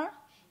AR.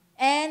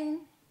 And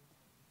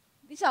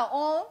these are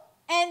all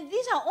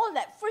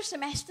like first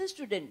semester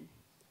students,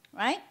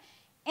 right?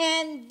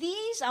 And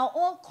these are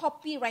all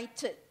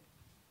copyrighted.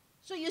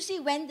 So you see,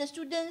 when the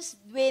students,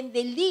 when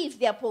they leave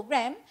their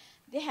program,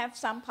 they have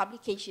some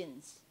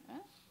publications.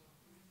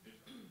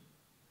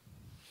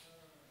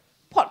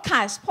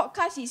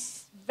 Podcast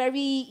is very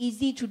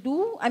easy to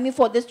do, I mean,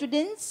 for the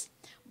students.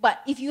 But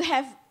if you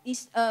have,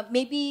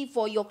 maybe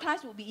for your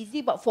class it will be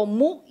easy, but for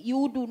MOOC,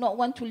 you do not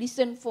want to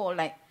listen for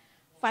like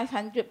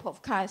 500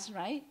 podcasts,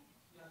 right?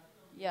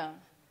 Yeah.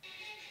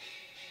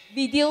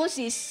 Videos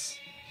is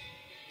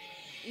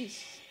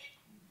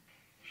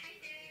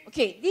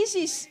okay, this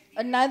is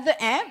another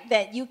app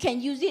that you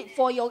can use it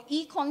for your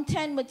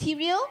e-content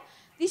material.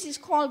 This is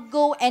called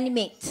Go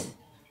Animate.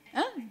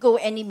 Go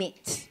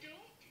Animate.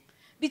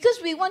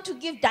 Because we want to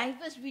give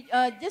diverse,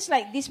 just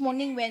like this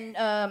morning when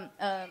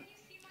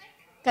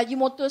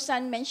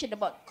Kajimoto-san mentioned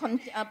about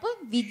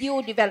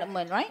video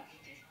development, right?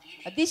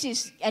 This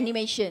is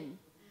animation.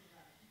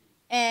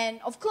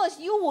 And of course,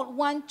 you would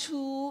want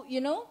to,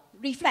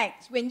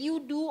 reflect. When you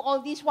do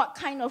all this, what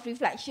kind of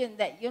reflection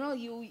that,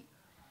 you...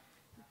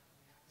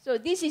 So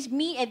this is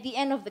me at the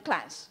end of the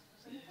class.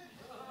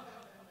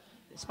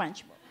 The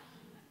SpongeBob.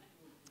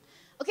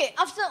 Okay,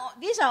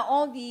 these are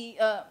all the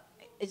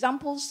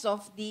examples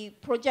of the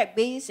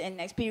project-based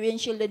and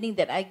experiential learning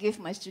that I give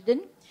my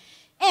students.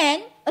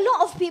 And a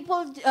lot of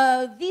people,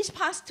 these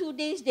past 2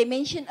 days, they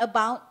mentioned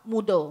about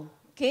Moodle.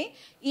 Okay,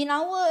 in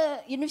our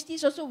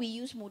universities also we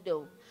use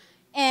Moodle.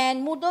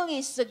 And Moodle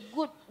is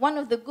one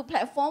of the good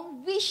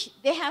platforms, which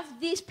they have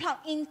this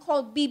plugin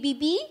called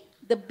BBB,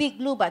 the Big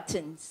Blue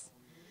Buttons,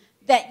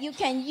 that you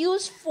can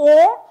use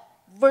for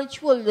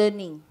virtual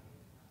learning,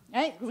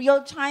 right?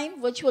 Real-time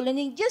virtual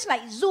learning, just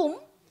like Zoom,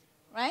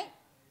 right?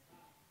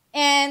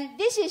 And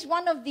this is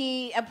one of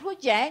the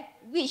project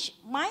which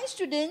my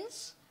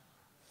students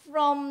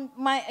from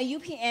my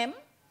UPM,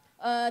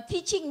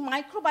 teaching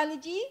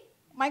microbiology,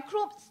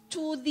 microbes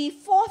to the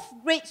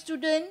 4th grade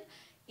student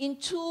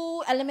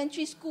into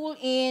elementary school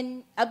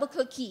in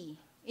Albuquerque,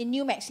 in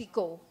New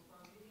Mexico.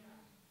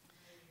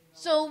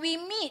 So we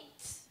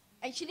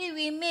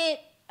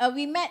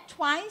met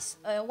twice,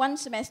 one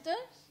semester.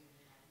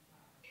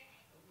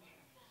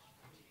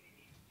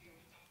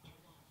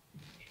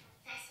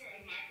 Professor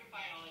of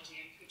microbiology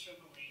in Putra,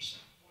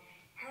 Malaysia.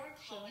 Our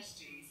college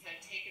students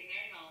have taken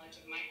their knowledge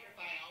of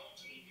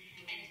microbiology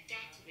and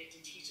adapted it to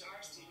teach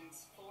our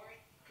students 4th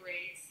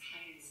grade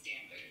science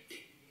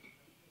standards.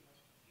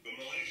 The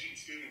Malaysian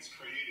students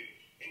created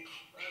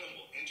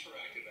incredible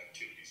interactive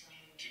activities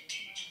to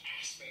teach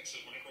aspects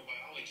of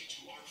microbiology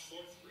to our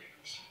 4th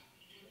graders.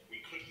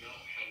 We could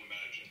not have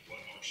imagined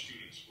what our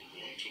students were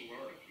going to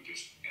learn in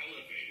this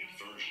elevated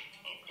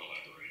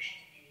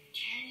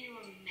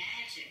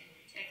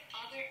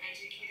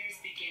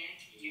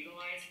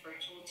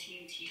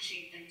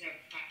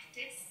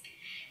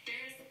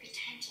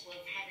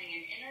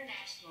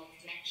cross-sectional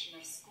connection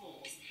of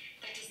schools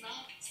that does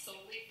not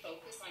solely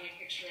focus on a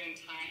picture in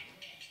time,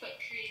 but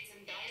creates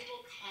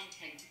invaluable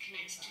content to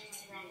connect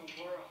students around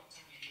the world.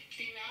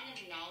 The amount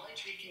of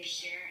knowledge we can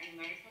share and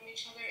learn from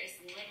each other is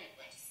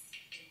limitless.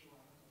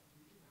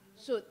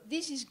 So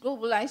this is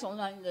globalized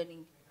online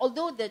learning.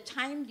 Although the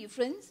time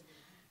difference,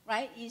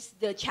 right, is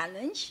the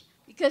challenge,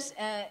 because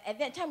at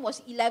that time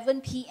was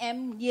 11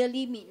 p.m.,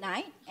 nearly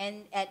midnight,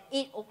 and at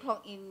 8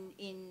 o'clock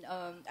in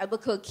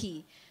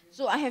Albuquerque.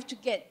 So I have to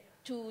get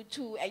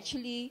to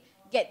actually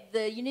get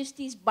the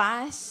university's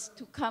bus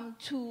to come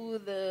to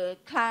the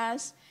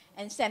class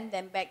and send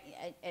them back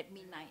at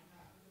midnight.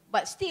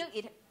 But still,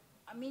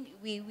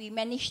 we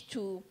managed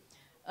to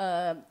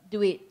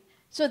do it.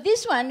 So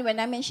this one, when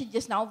I mentioned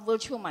just now,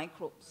 virtual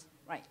microbes,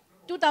 right?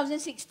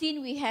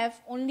 2016, we have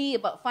only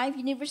about 5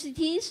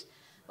 universities.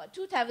 But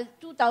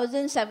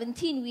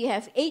 2017, we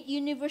have 8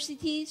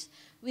 universities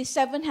with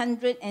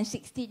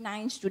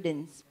 769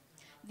 students.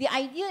 The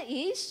idea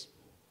is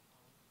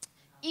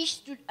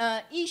each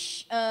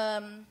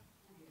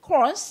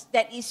course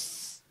that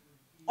is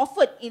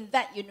offered in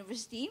that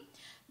university,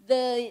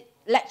 the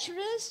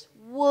lecturers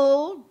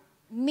will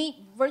meet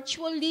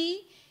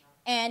virtually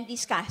and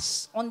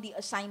discuss on the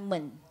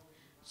assignment.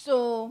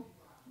 So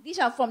these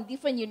are from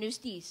different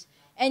universities.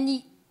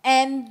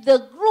 And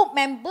the group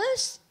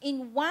members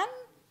in one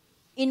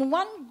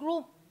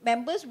group,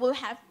 members will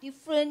have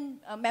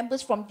different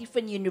members from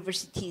different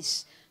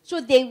universities. So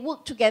they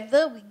work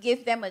together. We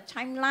give them a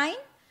timeline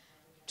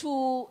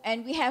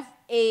and we have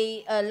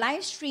a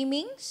live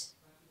streamings.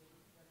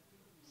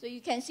 So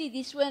you can see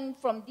this one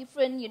from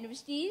different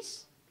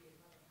universities.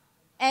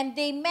 And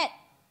they met.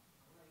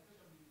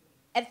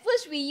 At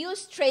first we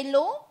used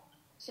Trello,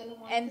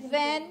 and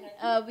then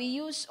we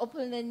use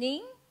Open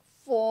Learning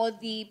for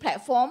the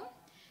platform.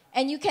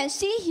 And you can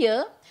see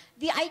here,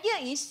 the idea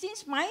is,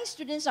 since my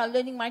students are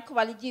learning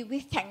microbiology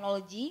with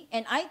technology,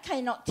 and I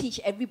cannot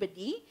teach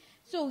everybody,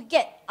 so we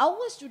get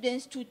our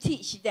students to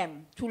teach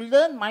them, to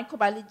learn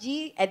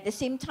microbiology at the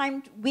same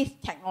time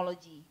with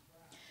technology.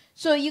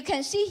 So you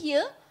can see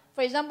here,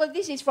 for example,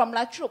 this is from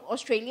La Trobe,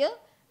 Australia.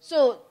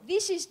 So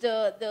this is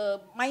the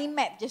mind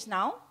map just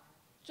now.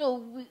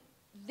 So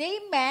they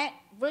met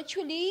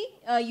virtually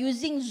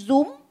using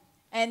Zoom,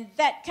 and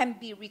that can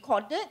be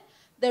recorded.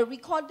 The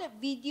recorded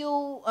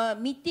video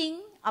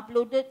meeting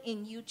uploaded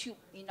in YouTube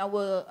in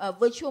our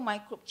virtual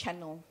microbe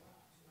channel.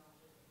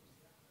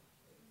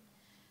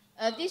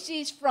 This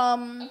is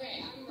from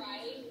Okay, I'm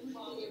Riley.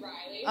 Call me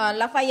Riley.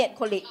 Lafayette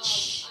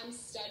College. I'm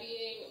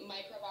studying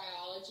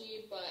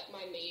microbiology, but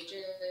my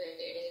major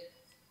is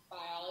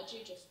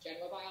biology, just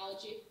general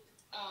biology.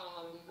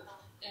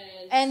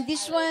 And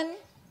this one,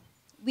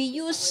 we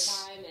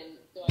use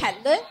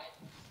Padlet.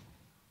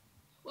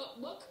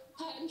 What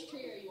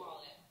country are you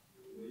all in?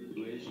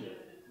 Malaysia.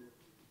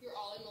 You're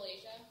all in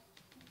Malaysia?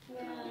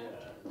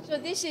 Yeah. So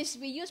this is,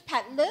 we use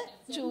Padlet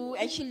to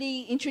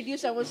actually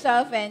introduce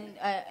ourselves and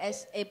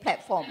as a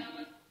platform,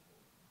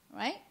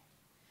 right?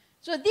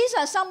 So these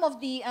are some of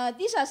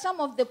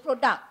the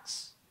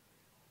products.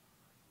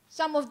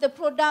 Some of the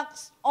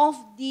products of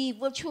the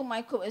virtual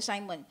micro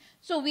assignment.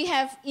 So we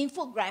have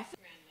infographic,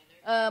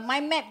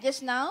 my map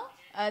just now.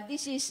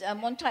 This is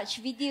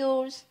montage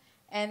videos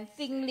and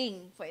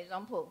ThinkLink, for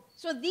example.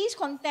 So these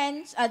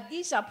contents,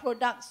 these are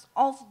products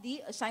of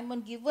the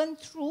assignment given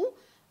through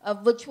a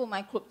virtual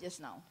microbe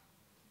just now,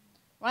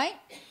 right?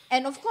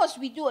 And of course,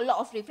 we do a lot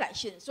of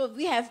reflection. So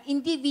we have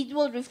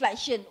individual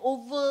reflection,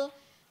 over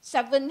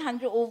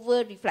 700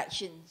 over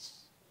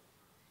reflections.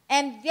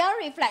 And their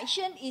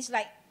reflection is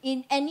like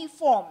in any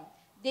form.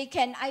 They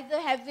can either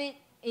have it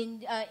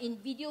in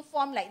video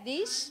form like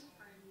this,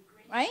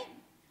 right?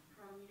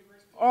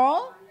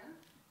 Or,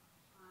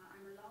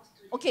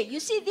 okay, you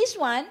see this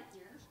one,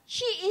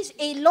 she is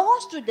a law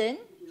student,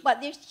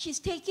 but she's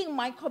taking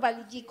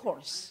microbiology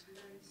course.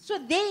 So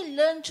they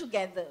learn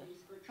together,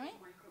 right?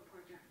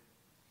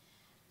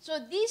 So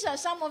these are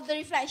some of the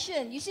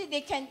reflection. You see,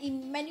 they can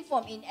in many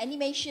form, in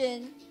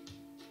animation,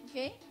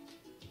 okay?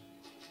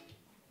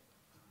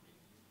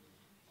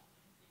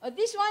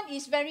 This one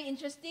is very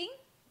interesting.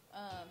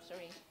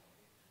 Sorry.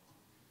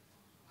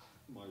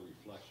 My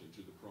reflection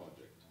to the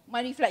project.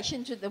 My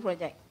reflection to the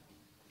project.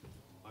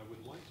 I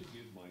would like to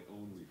give my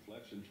own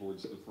reflection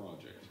towards the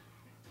project.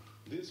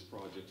 This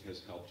project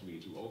has helped me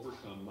to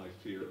overcome my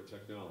fear of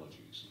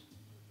technologies.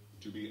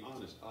 To be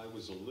honest, I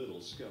was a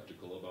little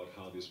skeptical about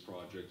how this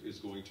project is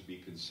going to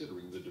be,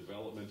 considering the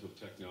development of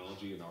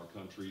technology in our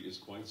country is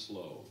quite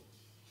slow.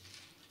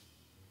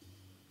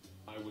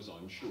 I was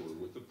unsure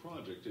with the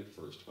project at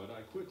first, but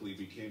I quickly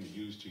became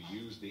used to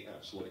use the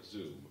apps like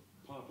Zoom,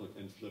 Padlet,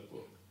 and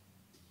Flipbook.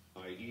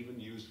 I even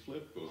used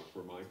Flipbook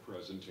for my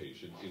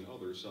presentation in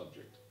other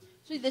subjects.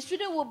 So the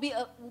student will be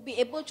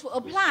able to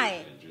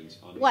apply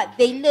what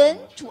they learn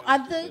to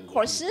other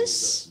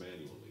courses.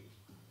 Manually.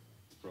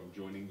 From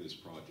joining this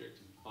project,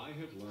 I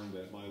have learned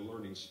that my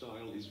learning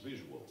style is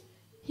visual.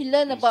 He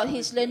learned about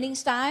his learning I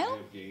style,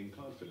 have gained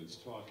confidence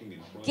talking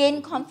in front gain of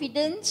people.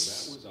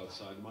 confidence. That was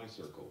outside my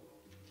circle.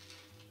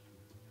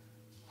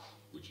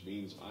 which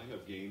means I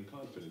have gained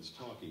confidence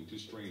talking to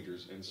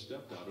strangers and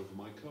stepped out of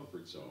my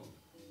comfort zone.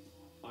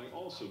 I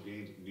also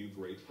gained new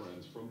great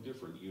friends from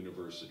different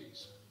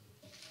universities.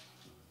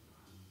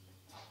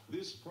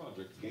 This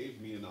project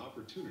gave me an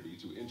opportunity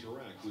to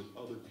interact with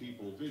other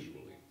people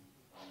visually.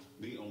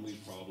 The only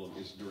problem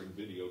is during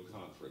video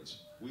conference,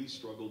 we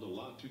struggled a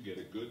lot to get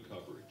a good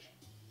coverage.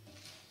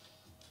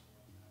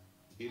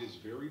 It is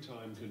very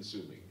time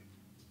consuming.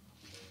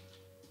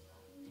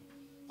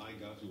 I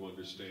got to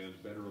understand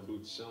better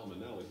about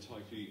Salmonella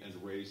typhi and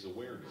raise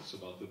awareness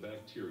about the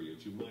bacteria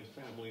to my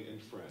family and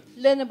friends.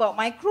 Learn about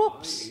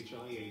microbes.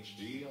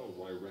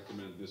 IHIHDLY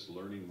recommend this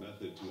learning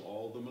method to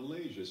all the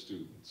Malaysia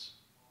students.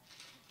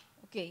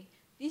 Okay,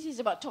 this is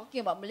about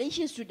talking about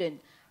Malaysian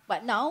students.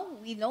 But now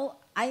we know,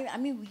 I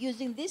mean,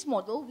 using this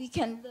model, we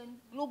can learn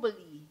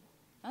globally.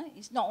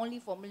 It's not only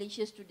for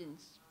Malaysia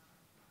students.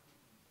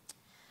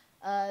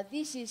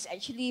 This is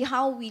actually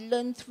how we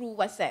learn through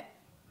WhatsApp.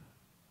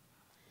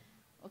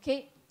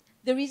 Okay,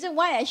 the reason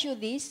why I show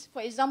this,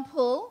 for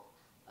example,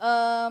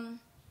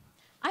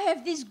 I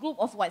have this group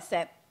of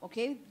WhatsApp.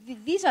 Okay,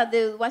 these are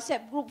the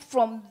WhatsApp group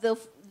from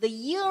the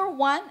year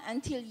 1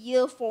 until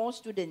year 4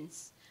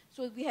 students.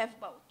 So we have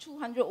about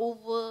 200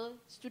 over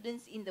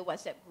students in the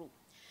WhatsApp group.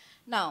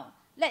 Now,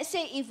 let's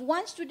say if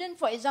one student,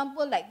 for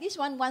example, like this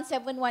one,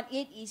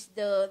 1718, is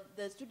the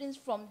students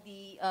from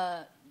the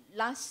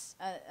last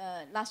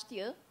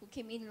year, who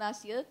came in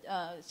last year,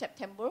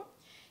 September,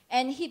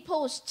 and he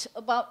posts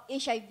about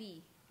HIV,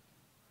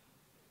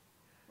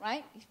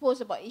 right? He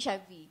posts about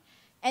HIV.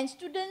 And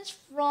students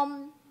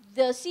from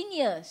the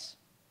seniors,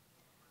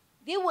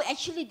 they were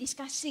actually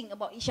discussing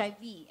about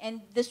HIV. And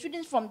the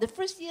students from the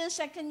first year,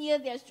 second year,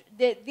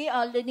 they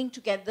are learning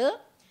together.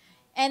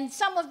 And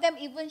some of them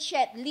even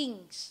shared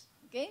links,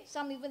 okay?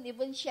 Some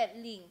even shared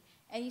links.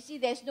 And you see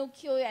there's no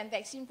cure and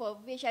vaccine for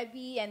HIV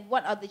and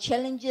what are the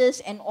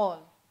challenges and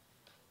all.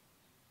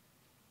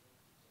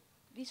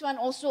 This one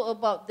also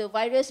about the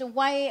virus and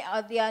why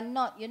they are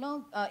not,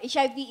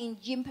 HIV in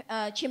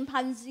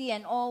chimpanzee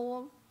and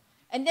all.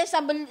 And then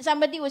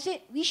somebody will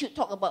say, we should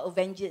talk about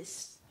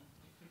Avengers.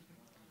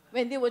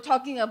 When they were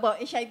talking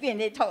about HIV and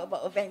they talk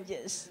about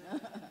Avengers.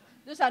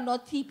 Those are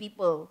naughty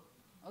people.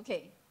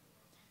 Okay.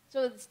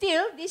 So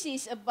still, this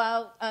is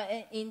about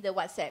in the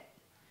WhatsApp.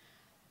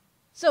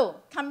 So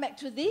come back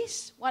to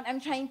this. What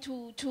I'm trying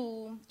to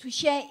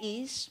share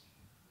is,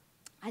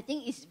 I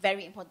think it's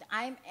very important.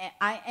 I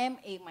am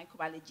a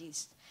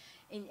microbiologist,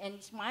 and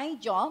it's my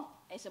job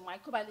as a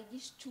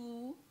microbiologist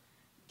to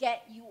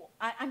get you.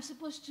 I'm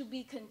supposed to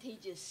be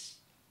contagious,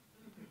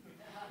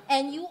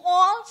 and you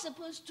all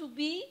supposed to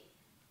be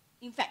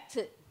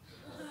infected.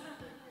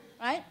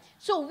 Right?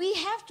 So we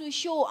have to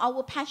show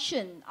our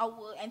passion,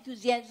 our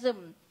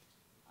enthusiasm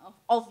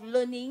of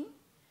learning,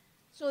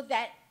 so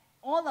that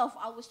all of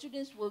our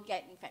students will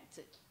get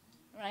infected,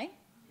 right?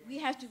 We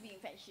have to be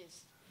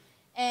infectious.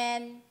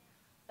 And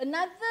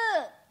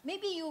another,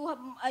 maybe you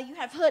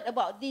have heard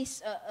about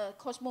this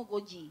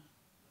cosmogogy.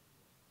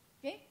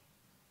 Okay?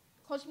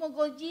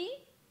 Cosmogogy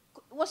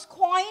was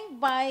coined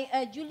by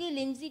Julie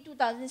Lindsay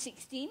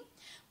 2016.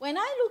 When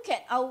I look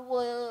at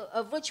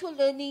our virtual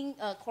learning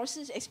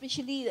courses,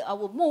 especially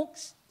our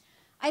MOOCs,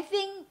 I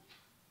think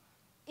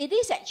it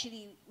is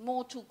actually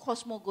more to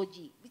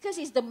cosmogogy because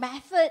it's the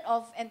method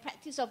of and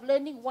practice of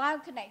learning while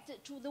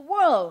connected to the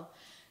world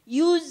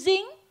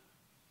using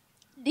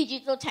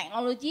digital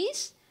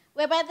technologies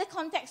whereby the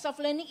context of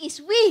learning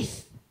is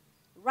with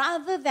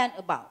rather than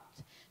about.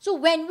 So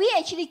when we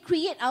actually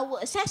create our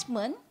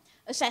assessment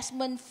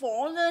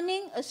for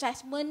learning,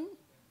 assessment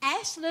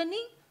as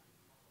learning,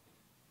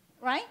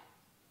 right?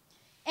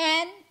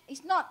 And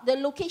it's not the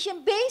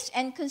location-based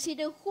and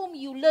consider whom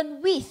you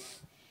learn with.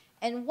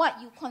 And what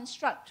you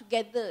construct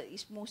together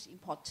is most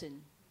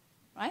important,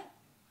 right?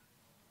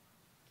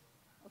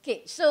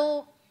 Okay,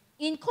 so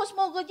in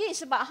cosmogogy,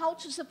 it's about how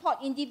to support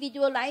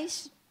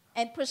individualized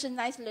and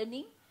personalized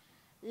learning,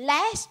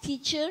 less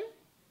teacher,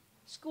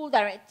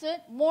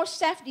 school-directed, more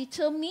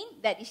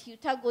self-determined, that is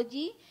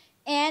heutagogy,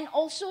 and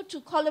also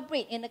to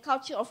collaborate in a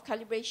culture of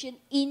calibration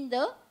in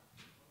the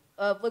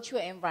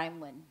virtual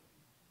environment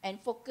and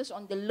focus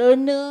on the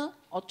learner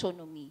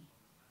autonomy.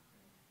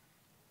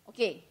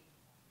 Okay.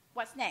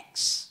 What's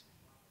next?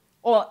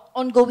 Or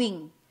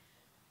ongoing.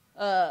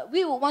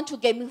 We would want to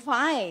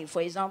gamify,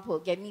 for example,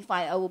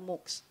 our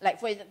MOOCs. Like,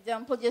 for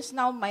example, just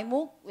now, my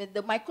MOOC with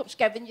the microbe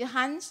scavenger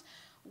hunts,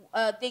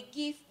 they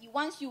give,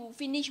 once you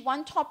finish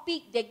one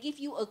topic, they give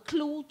you a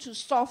clue to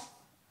solve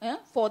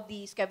for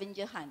the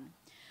scavenger hunt.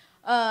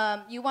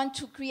 You want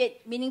to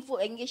create meaningful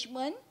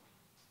engagement,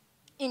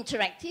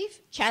 interactive,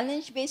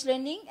 challenge-based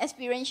learning,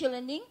 experiential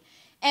learning,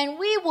 and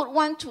we would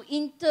want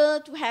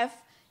to have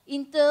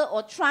inter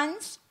or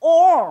trans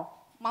or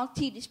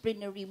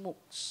multidisciplinary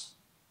MOOCs,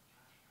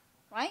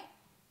 right?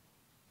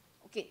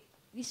 Okay,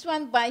 this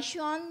one by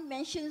Sean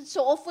mentioned,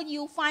 so often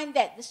you find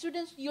that the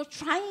students you're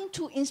trying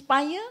to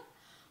inspire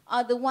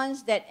are the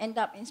ones that end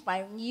up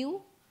inspiring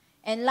you.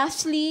 And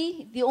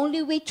lastly, the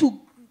only way to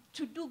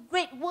do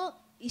great work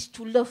is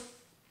to love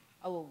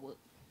our work,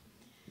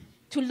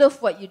 to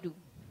love what you do.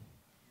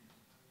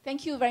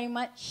 Thank you very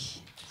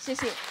much. 谢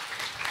谢.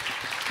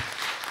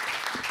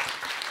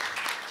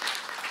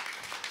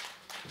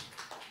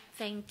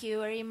 Thank you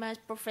very much,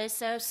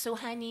 Professor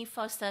Zuhaini,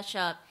 for such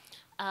a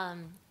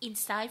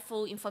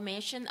insightful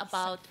information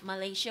about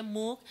Malaysia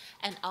MOOC,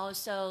 and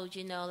also,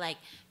 like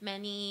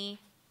many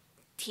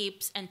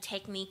tips and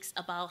techniques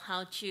about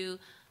how to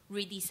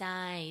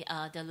redesign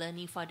the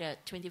learning for the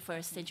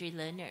 21st century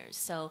learners.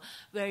 So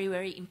very,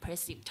 very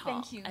impressive talk,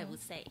 Thank you. I would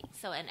say.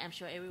 So, and I'm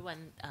sure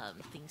everyone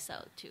thinks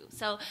so too.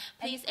 So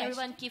please,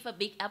 everyone, give a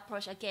big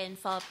approach again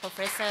for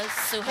Professor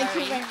Zuhaini. Thank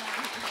you very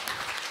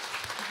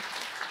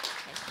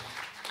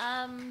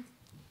much.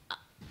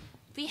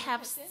 We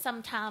have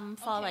some time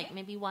for like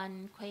maybe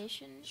one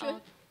question.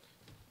 Sure.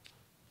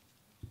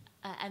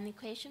 Or, any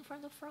question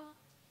from the floor?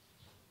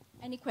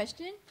 Any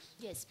question?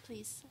 Yes,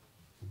 please.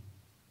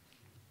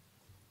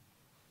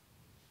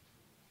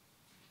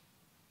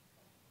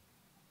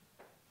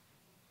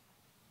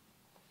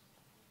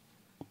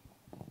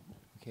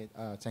 Okay,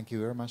 thank you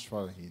very much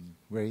for a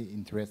very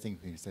interesting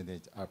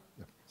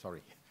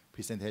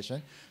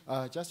presentation.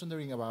 Just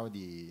wondering about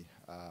the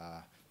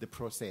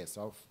process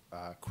of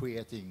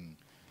creating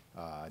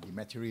the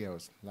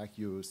materials like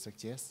you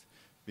suggest,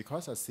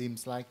 because it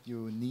seems like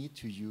you need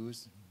to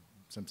use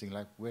something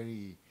like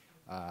very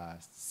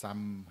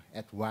some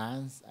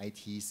advanced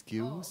IT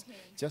skills. Oh, okay.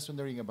 Just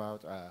wondering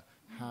about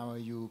how are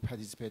you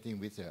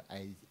participating with the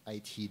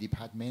IT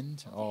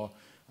department, okay, or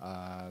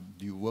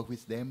do you work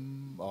with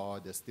them, or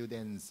the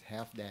students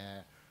have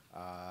their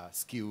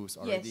skills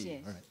already? Yes,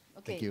 yes. All right.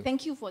 Okay,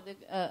 thank you for the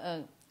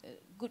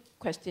good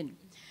question.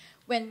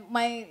 When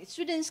my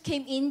students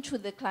came into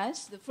the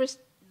class, the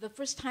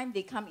first time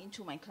they come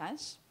into my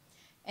class,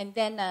 and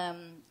then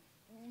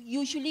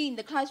usually in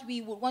the class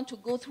we would want to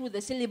go through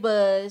the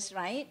syllabus,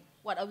 right?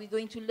 What are we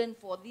going to learn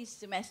for this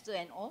semester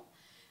and all?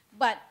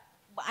 But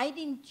I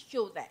didn't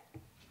show that.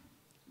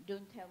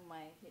 Don't tell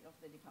my head of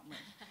the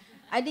department.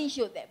 I didn't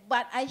show that,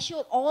 but I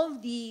showed all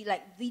the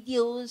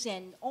videos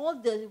and all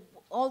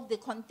the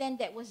content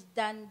that was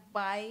done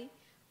by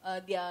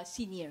their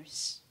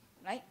seniors,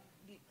 right?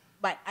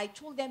 But I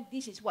told them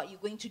this is what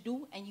you're going to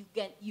do, and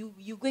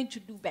you're going to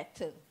do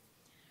better,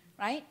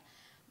 right?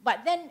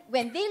 But then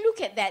when they look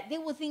at that, they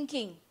were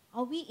thinking,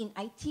 are we in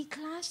IT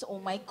class or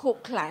my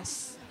code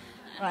class,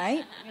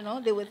 right?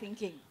 They were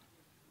thinking.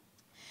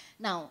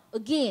 Now,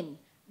 again,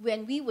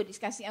 when we were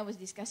discussing, I was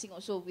discussing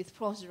also with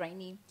Prof.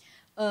 Zuhaini,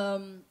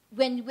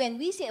 when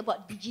we say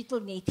about digital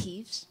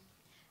natives,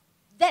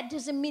 that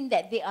doesn't mean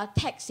that they are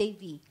tech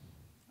savvy,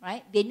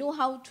 right? They know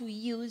how to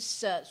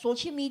use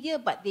social media,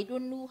 but they do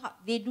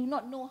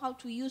not know how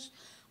to use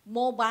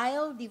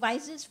mobile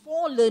devices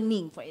for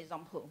learning, for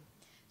example.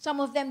 Some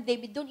of them, they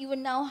don't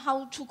even know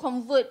how to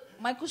convert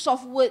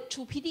Microsoft Word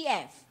to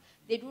PDF.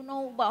 They don't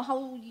know about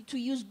how to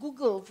use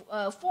Google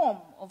Form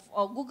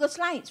or Google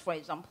Slides, for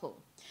example.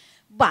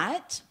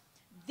 But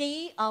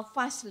they are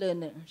fast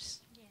learners,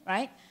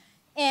 right?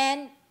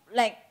 And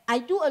like I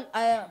do,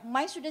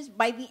 my students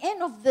by the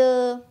end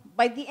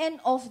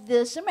of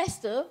the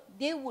semester,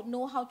 they would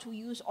know how to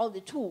use all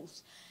the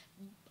tools.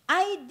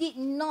 I did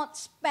not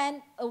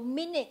spend a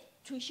minute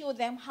to show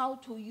them how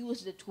to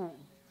use the tool.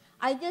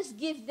 I just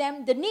give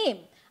them the name.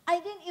 I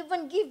didn't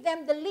even give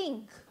them the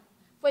link.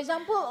 For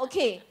example,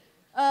 okay,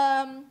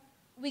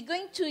 we're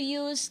going to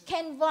use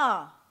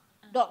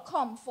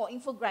Canva.com for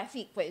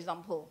infographic, for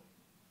example,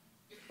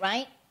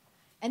 right?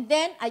 And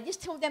then I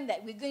just told them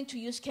that we're going to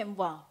use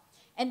Canva.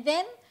 And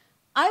then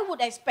I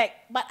would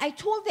expect, but I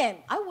told them,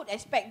 I would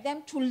expect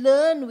them to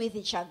learn with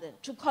each other,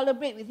 to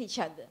collaborate with each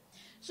other.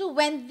 So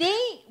when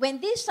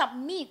they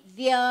submit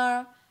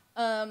their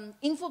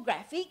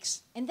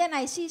infographics, and then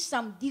I see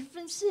some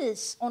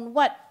differences on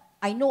what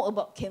I know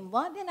about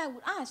Canva, then I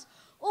would ask,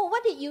 oh,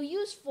 what did you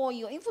use for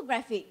your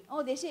infographic?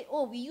 Oh, they said,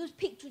 oh, we use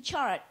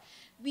Pick-to-Chart.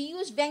 We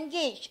use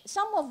Venngage,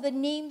 some of the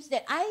names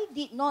that I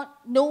did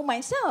not know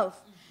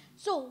myself.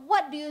 So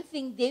what do you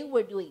think they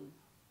were doing?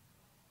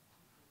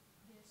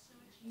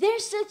 They're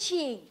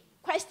searching.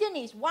 Question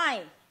is,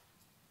 why?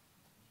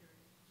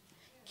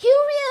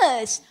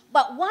 Curious.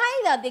 But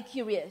why are they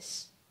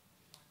curious?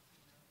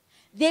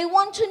 They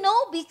want to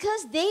know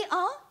because they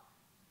are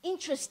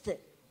interested.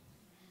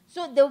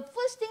 So the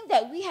first thing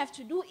that we have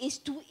to do is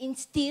to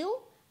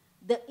instill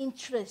the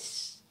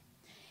interest.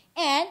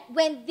 And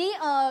when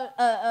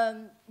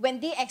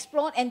they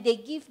explore and they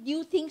give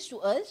new things to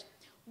us,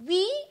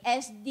 we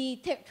as the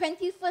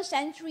 21st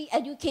century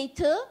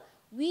educator,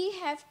 we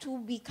have to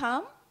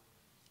become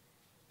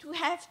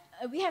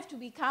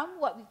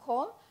what we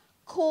call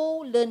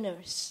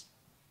co-learners.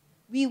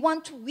 We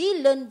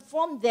learn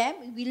from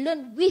them, we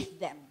learn with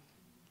them,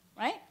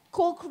 right?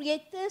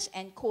 Co-creators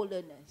and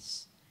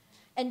co-learners.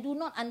 And do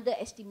not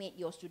underestimate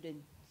your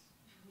students.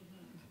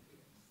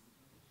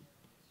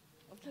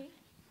 Okay?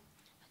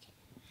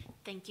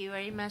 Thank you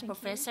very much,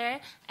 Professor.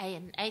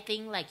 And I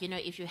think,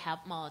 if you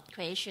have more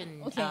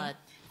questions,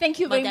 Thank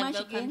you very Madam much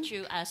will again. come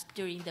to us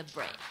during the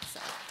break. So.